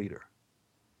to the reader.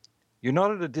 You're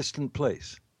not at a distant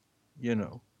place,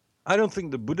 I don't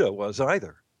think the Buddha was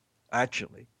either,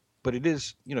 actually. But it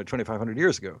is, 2,500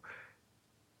 years ago.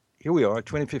 Here we are,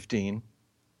 2015,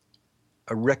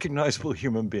 a recognizable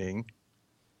human being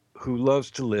who loves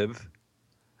to live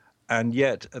and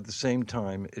yet at the same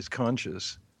time is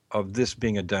conscious of this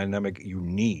being a dynamic you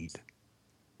need.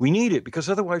 We need it because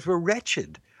otherwise we're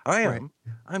wretched. I am. Right.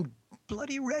 I'm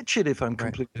bloody wretched if I'm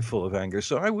completely full of anger.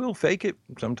 So I will fake it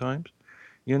sometimes,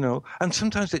 and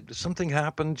sometimes something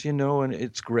happens, and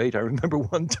it's great. I remember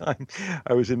one time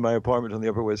I was in my apartment on the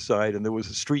Upper West Side and there was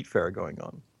a street fair going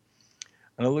on.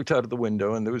 And I looked out of the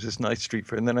window and there was this nice street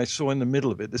fair. And then I saw in the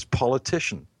middle of it this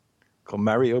politician called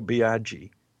Mario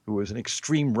Biaggi, who was an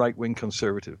extreme right-wing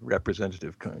conservative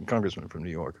representative, congressman from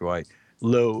New York, who I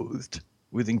loathed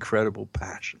with incredible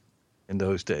passion in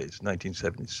those days,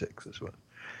 1976 as well.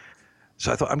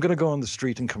 So I thought, I'm going to go on the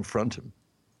street and confront him.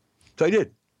 So I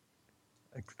did.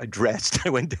 I dressed, I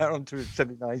went down onto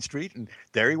 79th Street, and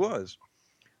there he was.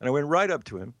 And I went right up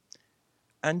to him.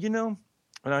 And, and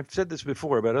I've said this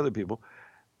before about other people,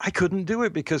 I couldn't do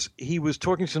it because he was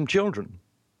talking to some children,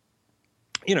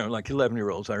 like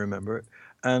 11-year-olds, I remember,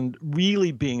 and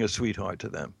really being a sweetheart to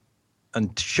them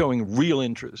and showing real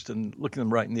interest and looking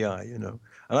them right in the eye, and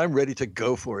I'm ready to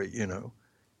go for it,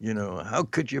 how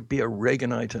could you be a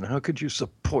Reaganite and how could you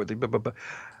support the blah, blah, blah.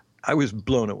 I was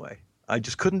blown away. I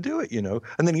just couldn't do it,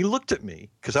 and then he looked at me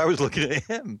because I was looking at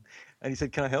him and he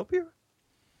said, "Can I help you?"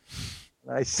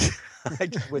 And I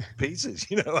just went to pieces,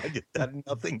 I just had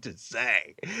nothing to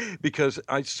say because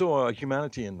I saw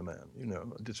humanity in the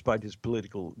man, despite his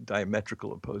political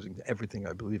diametrical opposing to everything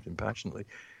I believed in passionately.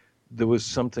 There was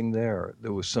something there.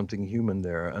 There was something human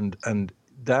there. And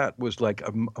that was like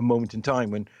a moment in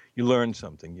time when you learn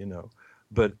something,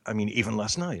 But, I mean, even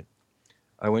last night,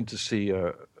 I went to see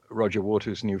Roger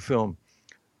Waters' new film,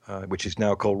 which is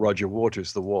now called Roger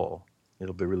Waters' The Wall.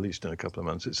 It'll be released in a couple of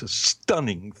months. It's a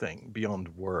stunning thing beyond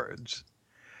words.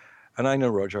 And I know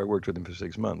Roger. I worked with him for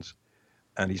 6 months.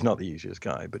 And he's not the easiest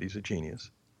guy, but he's a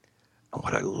genius. And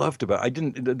what I loved about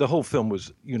the whole film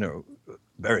was,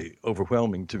 very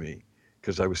overwhelming to me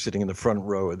because I was sitting in the front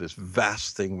row of this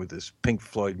vast thing with this Pink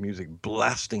Floyd music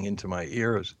blasting into my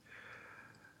ears.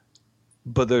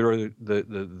 But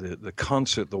the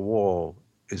concert, The Wall,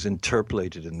 is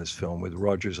interpolated in this film with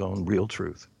Roger's own real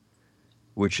truth,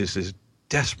 which is this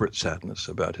desperate sadness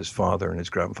about his father and his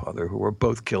grandfather, who were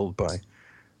both killed by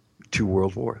 2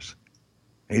 world wars.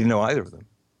 He didn't know either of them.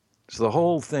 So the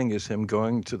whole thing is him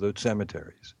going to the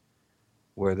cemeteries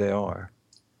where they are,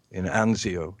 in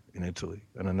Anzio in Italy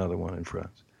and another one in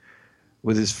France,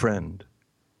 with his friend.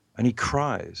 And he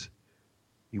cries,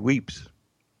 he weeps.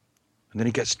 And then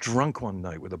he gets drunk one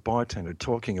night with a bartender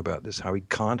talking about this, how he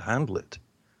can't handle it.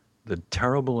 The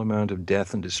terrible amount of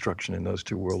death and destruction in those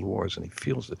 2 world wars, and he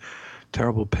feels the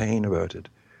terrible pain about it.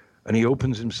 And he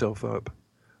opens himself up.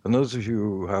 And those of you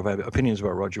who have opinions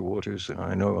about Roger Waters, and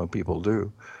I know people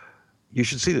do, you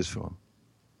should see this film,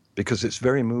 because it's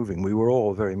very moving. We were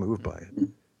all very moved by it.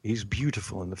 He's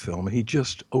beautiful in the film. He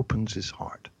just opens his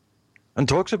heart and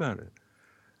talks about it.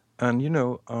 And,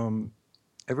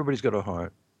 everybody's got a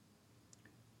heart.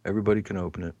 Everybody can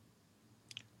open it.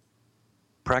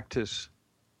 Practice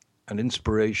and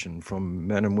inspiration from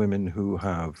men and women who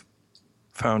have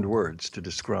found words to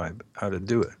describe how to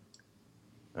do it.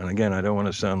 And again, I don't want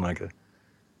to sound like an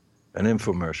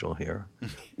infomercial here,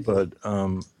 but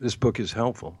this book is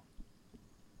helpful.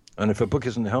 And if a book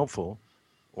isn't helpful,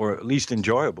 or at least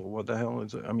enjoyable, what the hell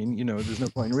is it? I mean, there's no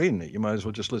point in reading it. You might as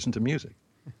well just listen to music.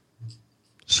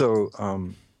 So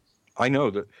I know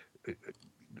that at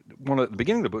the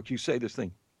beginning of the book, you say this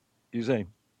thing. You say,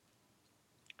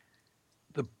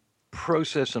 the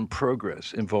process and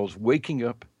progress involves waking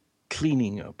up,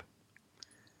 cleaning up,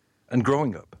 and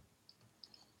growing up.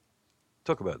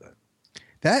 Talk about that.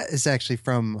 That is actually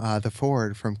from the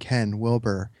foreword from Ken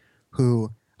Wilber,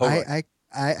 who I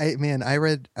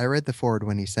read the foreword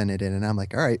when he sent it in, and I'm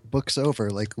like, all right, book's over.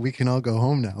 Like, we can all go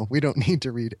home now. We don't need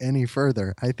to read any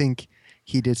further. I think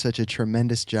he did such a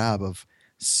tremendous job of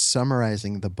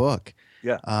summarizing the book.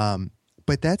 Yeah.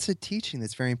 But that's a teaching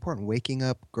that's very important: waking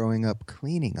up, growing up,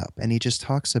 cleaning up. And he just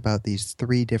talks about these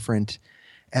 3 different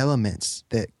elements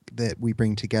that we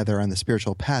bring together on the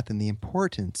spiritual path, and the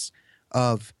importance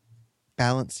of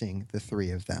balancing the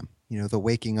 3 of them. The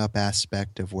waking up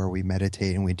aspect of where we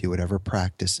meditate and we do whatever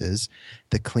practices,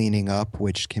 the cleaning up,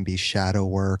 which can be shadow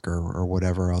work or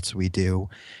whatever else we do,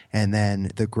 and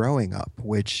then the growing up,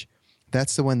 which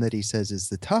that's the one that he says is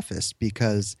the toughest,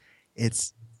 because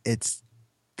it's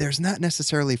there's not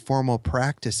necessarily formal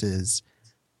practices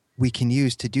we can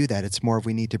use to do that. It's more of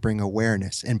we need to bring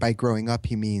awareness. And by growing up,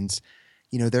 he means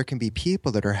there can be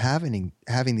people that are having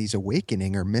these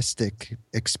awakening or mystic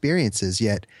experiences,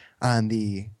 yet on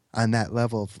that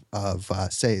level of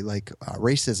say, like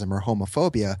racism or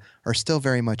homophobia, are still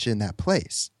very much in that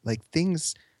place. Like,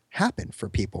 things happen for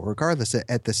people, regardless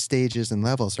at the stages and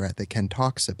levels they're at, that Ken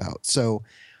talks about. So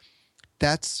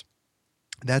that's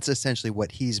essentially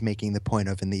what he's making the point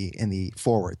of in the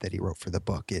foreword that he wrote for the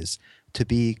book, is to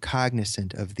be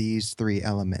cognizant of these 3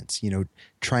 elements.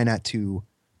 Try not to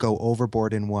go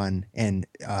overboard in one and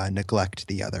neglect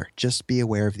the other. Just be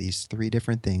aware of these 3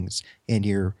 different things in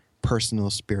your personal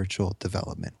spiritual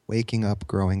development: waking up,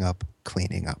 growing up,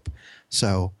 cleaning up.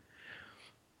 So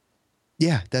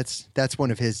yeah, that's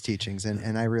one of his teachings,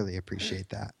 and I really appreciate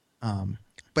that.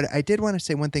 But I did want to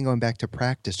say one thing, going back to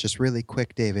practice, just really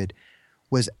quick, David,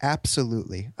 was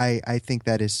absolutely, I think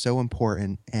that is so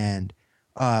important. And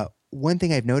one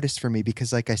thing I've noticed for me,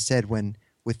 because like I said, when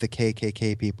with the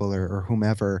KKK people or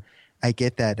whomever, I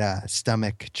get that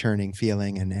stomach churning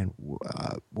feeling, and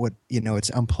what it's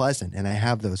unpleasant, and I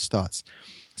have those thoughts.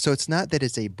 So it's not that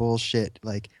it's a bullshit,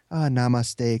 like,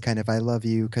 namaste kind of, I love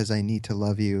you because I need to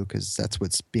love you, because that's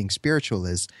what being spiritual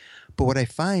is. But what I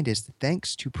find is,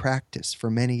 thanks to practice for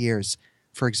many years,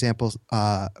 for example,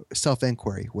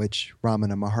 self-inquiry, which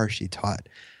Ramana Maharshi taught,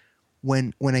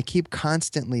 when I keep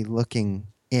constantly looking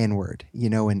inward,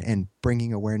 and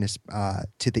bringing awareness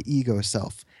to the ego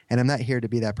self. And I'm not here to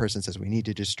be that person that says we need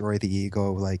to destroy the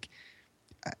ego. Like,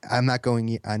 I'm not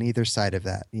going on either side of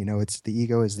that. It's the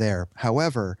ego is there.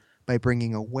 However, by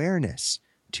bringing awareness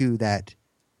to that,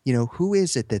 who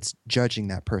is it that's judging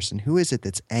that person? Who is it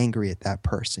that's angry at that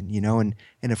person?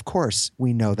 And of course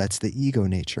we know that's the ego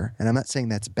nature. And I'm not saying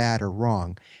that's bad or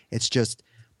wrong. It's just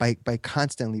by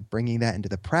constantly bringing that into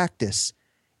the practice,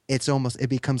 it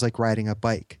becomes like riding a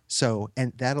bike. So,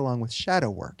 and that along with shadow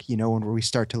work, when we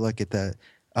start to look at the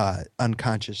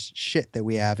unconscious shit that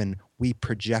we have and we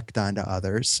project onto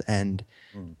others, and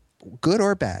good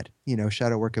or bad,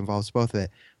 shadow work involves both of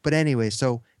it. But anyway,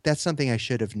 so that's something I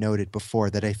should have noted before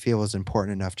that I feel is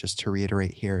important enough just to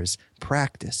reiterate here is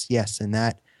practice. Yes. And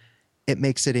that it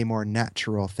makes it a more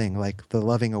natural thing, like the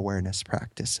loving awareness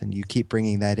practice. And you keep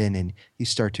bringing that in and you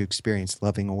start to experience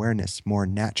loving awareness more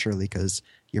naturally because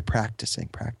you're practicing.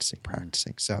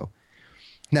 So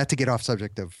not to get off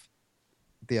subject of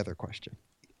the other question.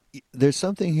 There's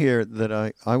something here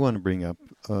that I want to bring up,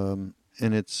 and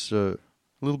it's a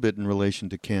little bit in relation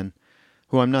to Ken,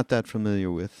 who I'm not that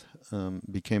familiar with,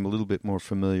 became a little bit more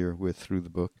familiar with through the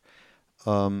book.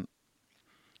 Um,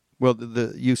 well,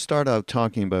 you start out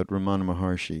talking about Ramana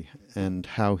Maharshi and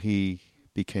how he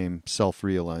became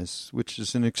self-realized, which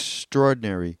is an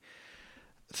extraordinary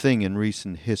thing in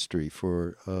recent history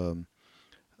for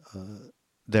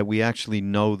that we actually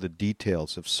know the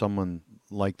details of someone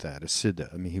like that, a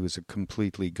Siddha. I mean, he was a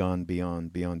completely gone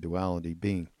beyond duality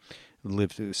being,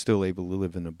 still able to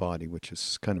live in a body, which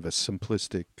is kind of a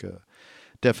simplistic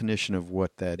definition of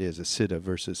what that is, a Siddha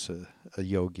versus a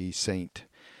yogi saint.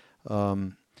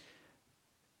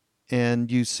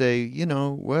 And you say,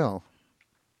 well,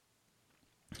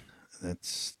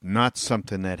 that's not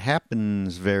something that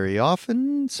happens very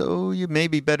often, so you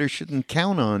maybe better shouldn't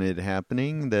count on it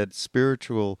happening. That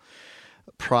spiritual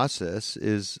process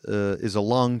is a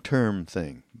long-term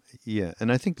thing. Yeah,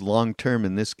 and I think long-term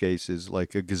in this case is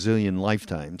like a gazillion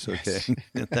lifetimes, okay?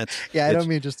 Yes. Yeah, I don't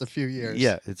mean just a few years.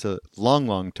 Yeah, it's a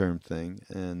long-term thing,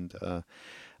 and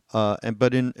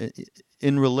but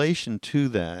in relation to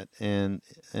that, and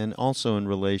also in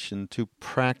relation to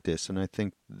practice, and I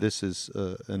think this is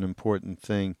an important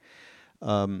thing.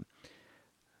 The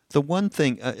one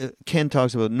thing Ken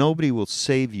talks about: nobody will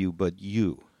save you but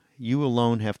you. You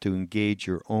alone have to engage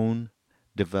your own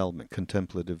development,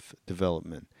 contemplative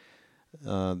development.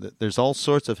 There's all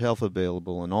sorts of help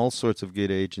available and all sorts of good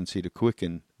agency to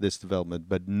quicken this development,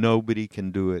 but nobody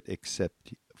can do it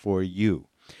except for you.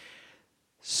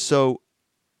 So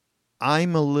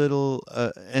I'm a little,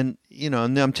 and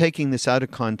I'm taking this out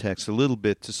of context a little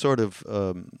bit to sort of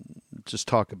just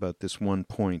talk about this one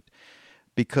point,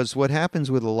 because what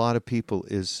happens with a lot of people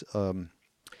is, I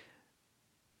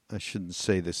shouldn't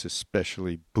say this,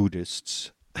 especially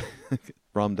Buddhists.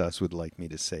 Ram Dass would like me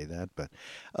to say that, but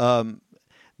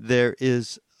there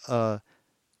is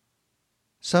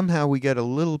somehow we get a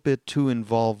little bit too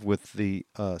involved with the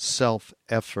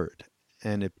self-effort,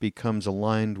 and it becomes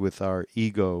aligned with our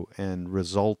ego and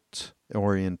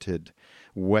result-oriented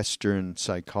Western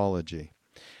psychology.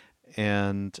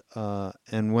 And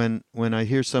when I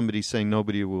hear somebody saying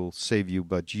nobody will save you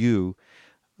but you,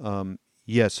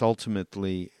 yes,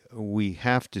 ultimately we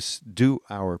have to do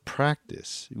our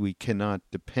practice. We cannot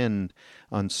depend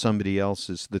on somebody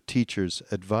else's, the teacher's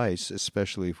advice,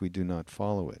 especially if we do not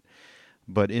follow it.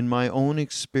 But in my own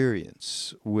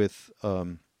experience with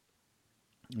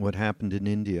what happened in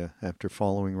India after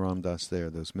following Ram Dass there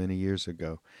those many years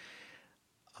ago,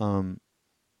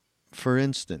 for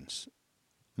instance,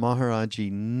 Maharaji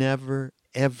never,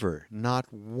 ever,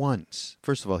 not once.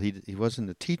 First of all, he wasn't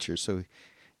a teacher, so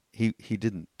he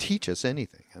didn't teach us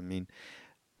anything. I mean,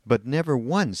 but never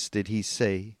once did he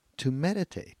say to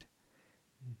meditate.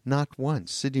 Not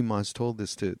once. Siddhi Ma's told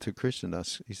this to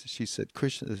Krishnadas. She said,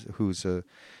 Krishna, who's a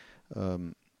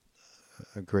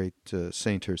great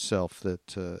saint herself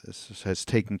that has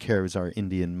taken care of our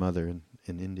Indian mother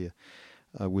in India,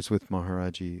 was with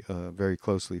Maharaji very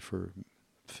closely for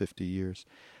 50 years.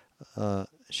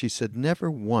 She said,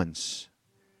 never once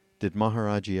did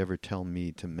Maharaji ever tell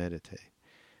me to meditate.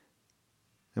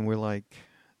 And we're like,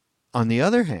 on the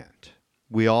other hand,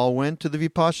 we all went to the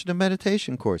Vipassana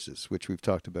meditation courses, which we've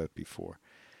talked about before.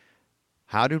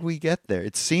 How did we get there?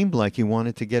 It seemed like he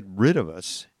wanted to get rid of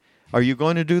us. Are you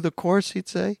going to do the course, he'd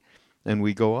say? And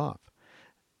we go off.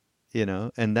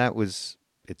 And that was,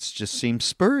 it just seemed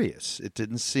spurious. It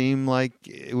didn't seem like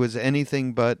it was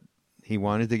anything but he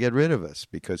wanted to get rid of us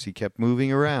because he kept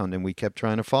moving around and we kept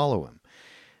trying to follow him.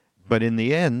 But in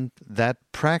the end, that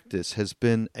practice has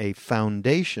been a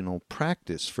foundational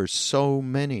practice for so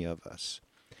many of us.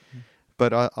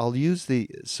 But I'll use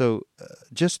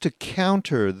just to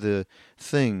counter the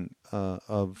thing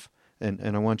of,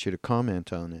 and I want you to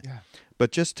comment on it,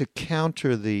 but just to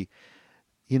counter the,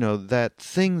 that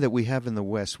thing that we have in the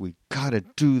West, we got to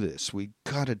do this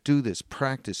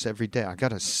practice every day. I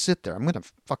got to sit there. I'm going to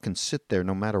fucking sit there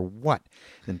no matter what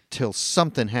until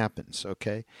something happens,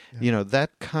 okay? Yeah.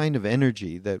 That kind of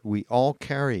energy that we all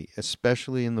carry,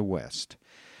 especially in the West,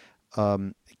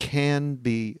 can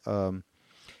be a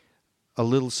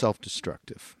little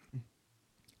self-destructive.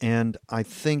 And I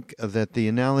think that the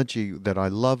analogy that I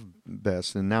love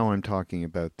best, and now I'm talking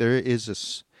about,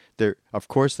 of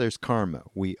course, there's karma.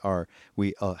 We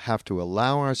have to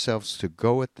allow ourselves to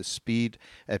go at the speed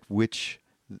at which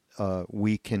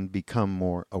we can become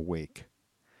more awake,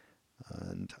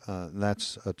 and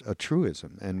that's a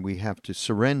truism. And we have to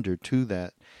surrender to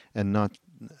that, and not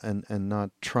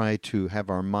try to have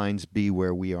our minds be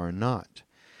where we are not.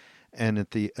 And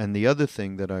the other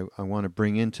thing that I want to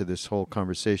bring into this whole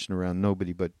conversation around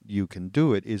nobody but you can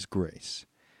do it is grace.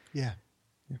 Yeah.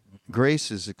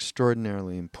 Grace is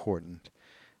extraordinarily important.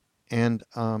 And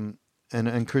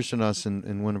Christian us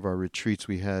in one of our retreats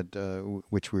we had,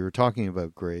 which we were talking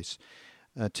about grace.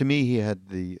 To me, he had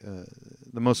the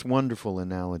most wonderful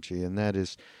analogy, and that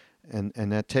is, and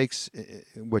that takes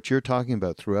what you're talking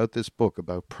about throughout this book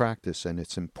about practice and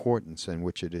its importance, and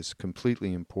which it is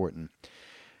completely important.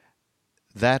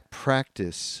 That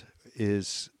practice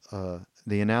is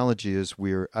the analogy is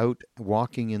we're out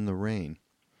walking in the rain,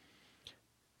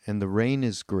 and the rain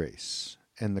is grace,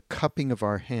 and the cupping of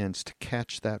our hands to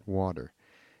catch that water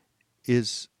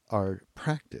is our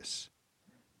practice.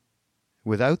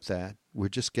 Without that, we're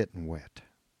just getting wet.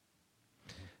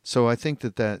 So I think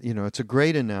that it's a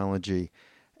great analogy,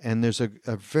 and there's a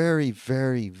very,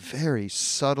 very, very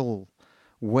subtle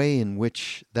way in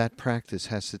which that practice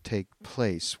has to take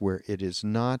place, where it is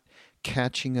not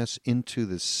catching us into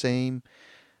the same,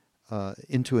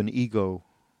 into an ego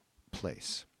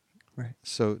place. Right.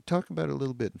 So talk about it a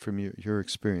little bit from your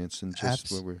experience and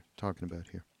just what we're talking about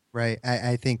here. Right.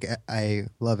 I think I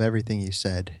love everything you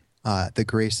said. The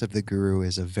grace of the guru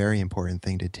is a very important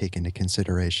thing to take into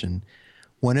consideration.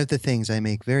 One of the things I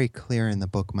make very clear in the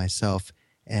book myself,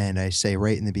 and I say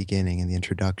right in the beginning in the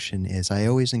introduction, is I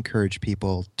always encourage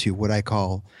people to what I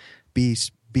call be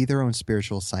their own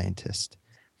spiritual scientist.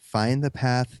 Find the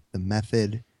path, the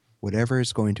method, whatever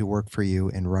is going to work for you,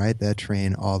 and ride that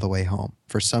train all the way home.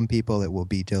 For some people, it will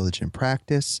be diligent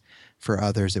practice. For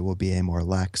others, it will be a more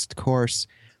laxed course.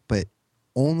 But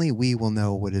only we will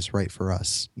know what is right for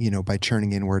us, by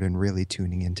turning inward and really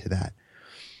tuning into that.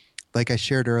 Like I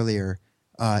shared earlier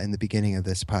in the beginning of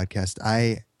this podcast,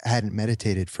 I hadn't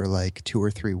meditated for like 2 or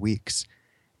 3 weeks.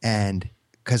 And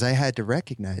because I had to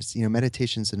recognize,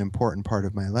 meditation's an important part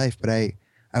of my life, but I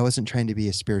wasn't trying to be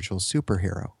a spiritual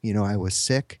superhero. I was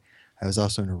sick. I was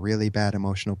also in a really bad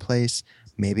emotional place.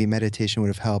 Maybe meditation would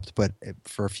have helped, but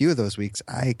for a few of those weeks,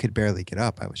 I could barely get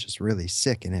up. I was just really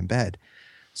sick and in bed.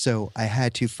 So I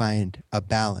had to find a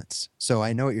balance. So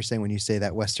I know what you're saying when you say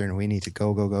that Western, we need to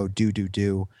go,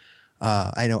 do.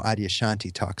 I know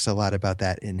Adyashanti talks a lot about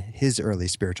that in his early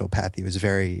spiritual path. He was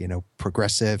very,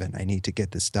 progressive, and I need to get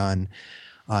this done.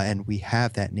 And we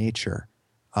have that nature.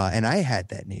 And I had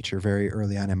that nature very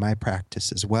early on in my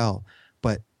practice as well.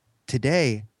 But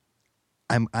today,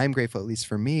 I'm grateful, at least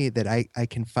for me, that I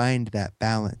can find that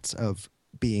balance of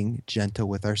being gentle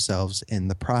with ourselves in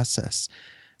the process.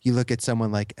 You look at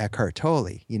someone like Eckhart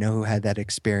Tolle, who had that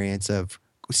experience of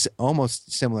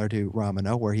almost similar to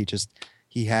Ramana, where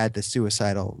he had the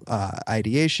suicidal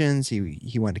ideations.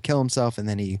 He wanted to kill himself, and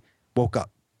then he woke up.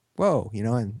 Whoa,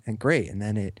 and great. And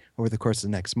then over the course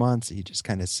of the next months, he just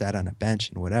kind of sat on a bench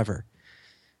and whatever.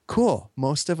 Cool.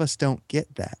 Most of us don't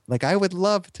get that. Like, I would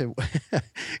love to.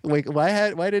 Like,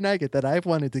 why didn't I get that?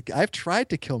 I've tried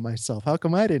to kill myself. How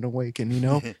come I didn't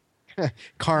awaken?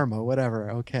 Karma,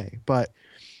 whatever. Okay, but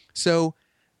so,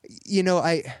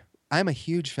 I'm a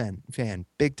huge fan,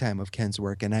 big time, of Ken's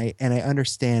work, and I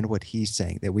understand what he's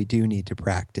saying, that we do need to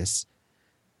practice.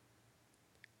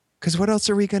 Because what else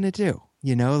are we going to do?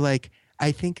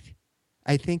 I think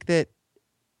that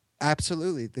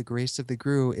absolutely the grace of the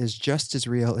guru is just as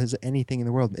real as anything in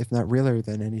the world, if not realer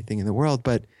than anything in the world.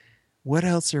 But what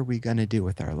else are we going to do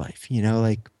with our life?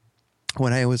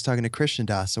 When I was talking to Christian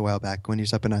Das a while back, when he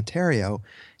was up in Ontario,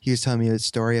 he was telling me a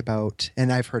story about,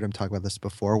 and I've heard him talk about this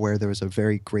before, where there was a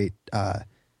very great, I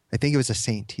think it was a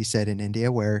saint, he said, in India,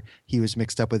 where he was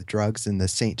mixed up with drugs, and the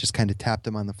saint just kind of tapped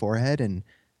him on the forehead, and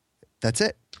that's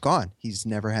it, gone. He's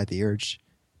never had the urge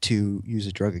to use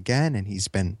a drug again, and he's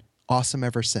been awesome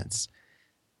ever since.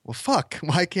 Well, fuck,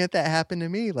 why can't that happen to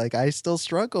me? Like, I still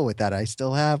struggle with that. I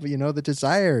still have, the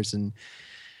desires, and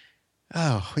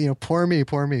poor me.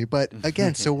 But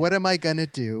again, so what am I going to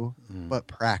do but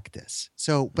practice?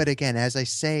 So, but again, as I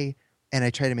say, and I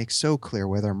try to make so clear,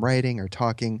 whether I'm writing or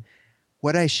talking,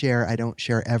 what I share, I don't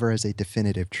share ever as a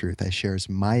definitive truth. I share as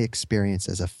my experience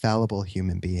as a fallible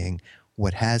human being,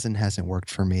 what has and hasn't worked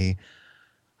for me.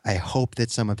 I hope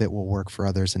that some of it will work for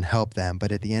others and help them.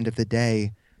 But at the end of the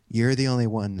day, you're the only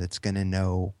one that's going to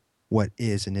know what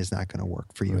is and is not going to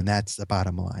work for you. Right. And that's the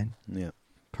bottom line. Yeah.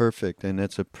 Perfect. And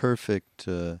that's a perfect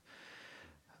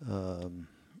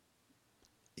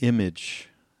image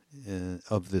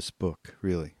of this book,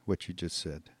 really, what you just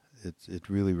said. It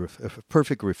really, a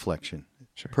perfect reflection.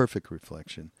 Sure. Perfect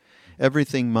reflection.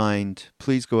 Everything Mind.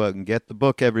 Please go out and get the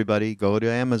book, everybody. Go to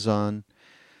Amazon.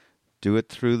 Do it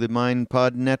through the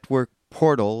MindPod Network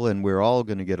portal, and we're all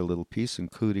going to get a little piece,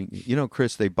 including,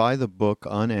 Chris, they buy the book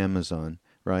on Amazon,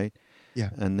 right? Yeah.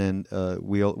 And then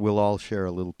we'll all share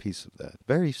a little piece of that.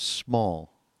 Very small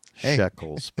Hey.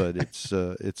 shekels, but it's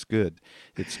good.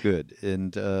 It's good.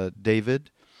 And David,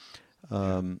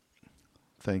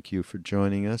 thank you for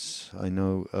joining us. I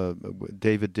know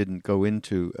David didn't go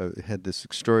into, had this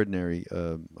extraordinary,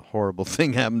 horrible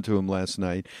thing happen to him last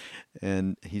night,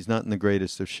 and he's not in the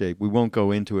greatest of shape. We won't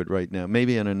go into it right now,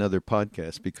 maybe on another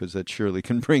podcast, because that surely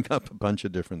can bring up a bunch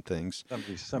of different things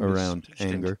around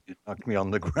anger. It knocked me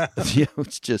on the ground. Yeah,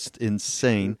 it's just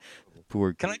insane.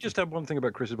 Poor. Can I just add one thing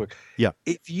about Chris's book? Yeah.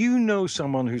 If you know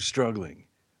someone who's struggling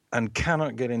and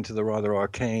cannot get into the rather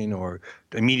arcane or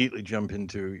immediately jump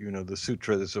into, the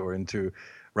sutras or into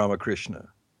Ramakrishna,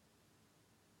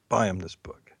 buy him this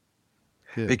book.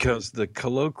 Good. Because the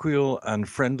colloquial and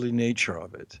friendly nature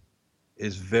of it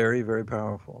is very, very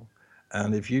powerful.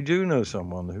 And if you do know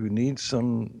someone who needs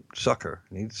some succor,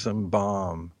 needs some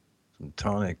balm, some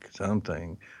tonic,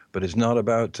 something, but is not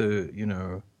about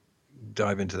to,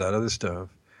 dive into that other stuff,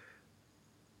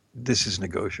 this is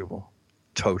negotiable,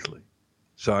 totally.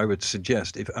 So I would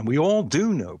suggest, and we all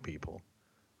do know people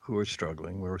who are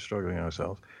struggling, we're struggling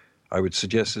ourselves, I would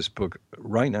suggest this book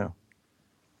right now.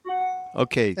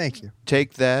 Okay. Thank you.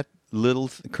 Take that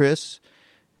little, Chris,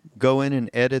 go in and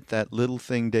edit that little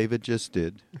thing David just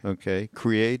did, okay?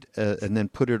 Create, and then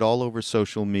put it all over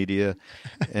social media,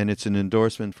 and it's an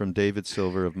endorsement from David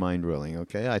Silver of Mind Rolling,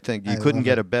 okay? I think you couldn't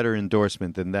get a better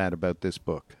endorsement than that about this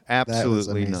book.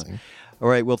 Absolutely not. All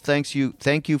right, well, thank you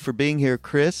for being here,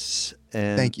 Chris.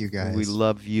 And thank you, guys. We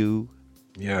love you.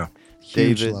 Yeah.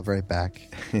 Huge David, love right back.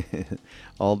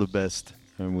 All the best,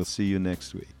 and we'll see you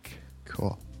next week.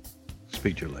 Cool.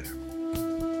 Speak to you later.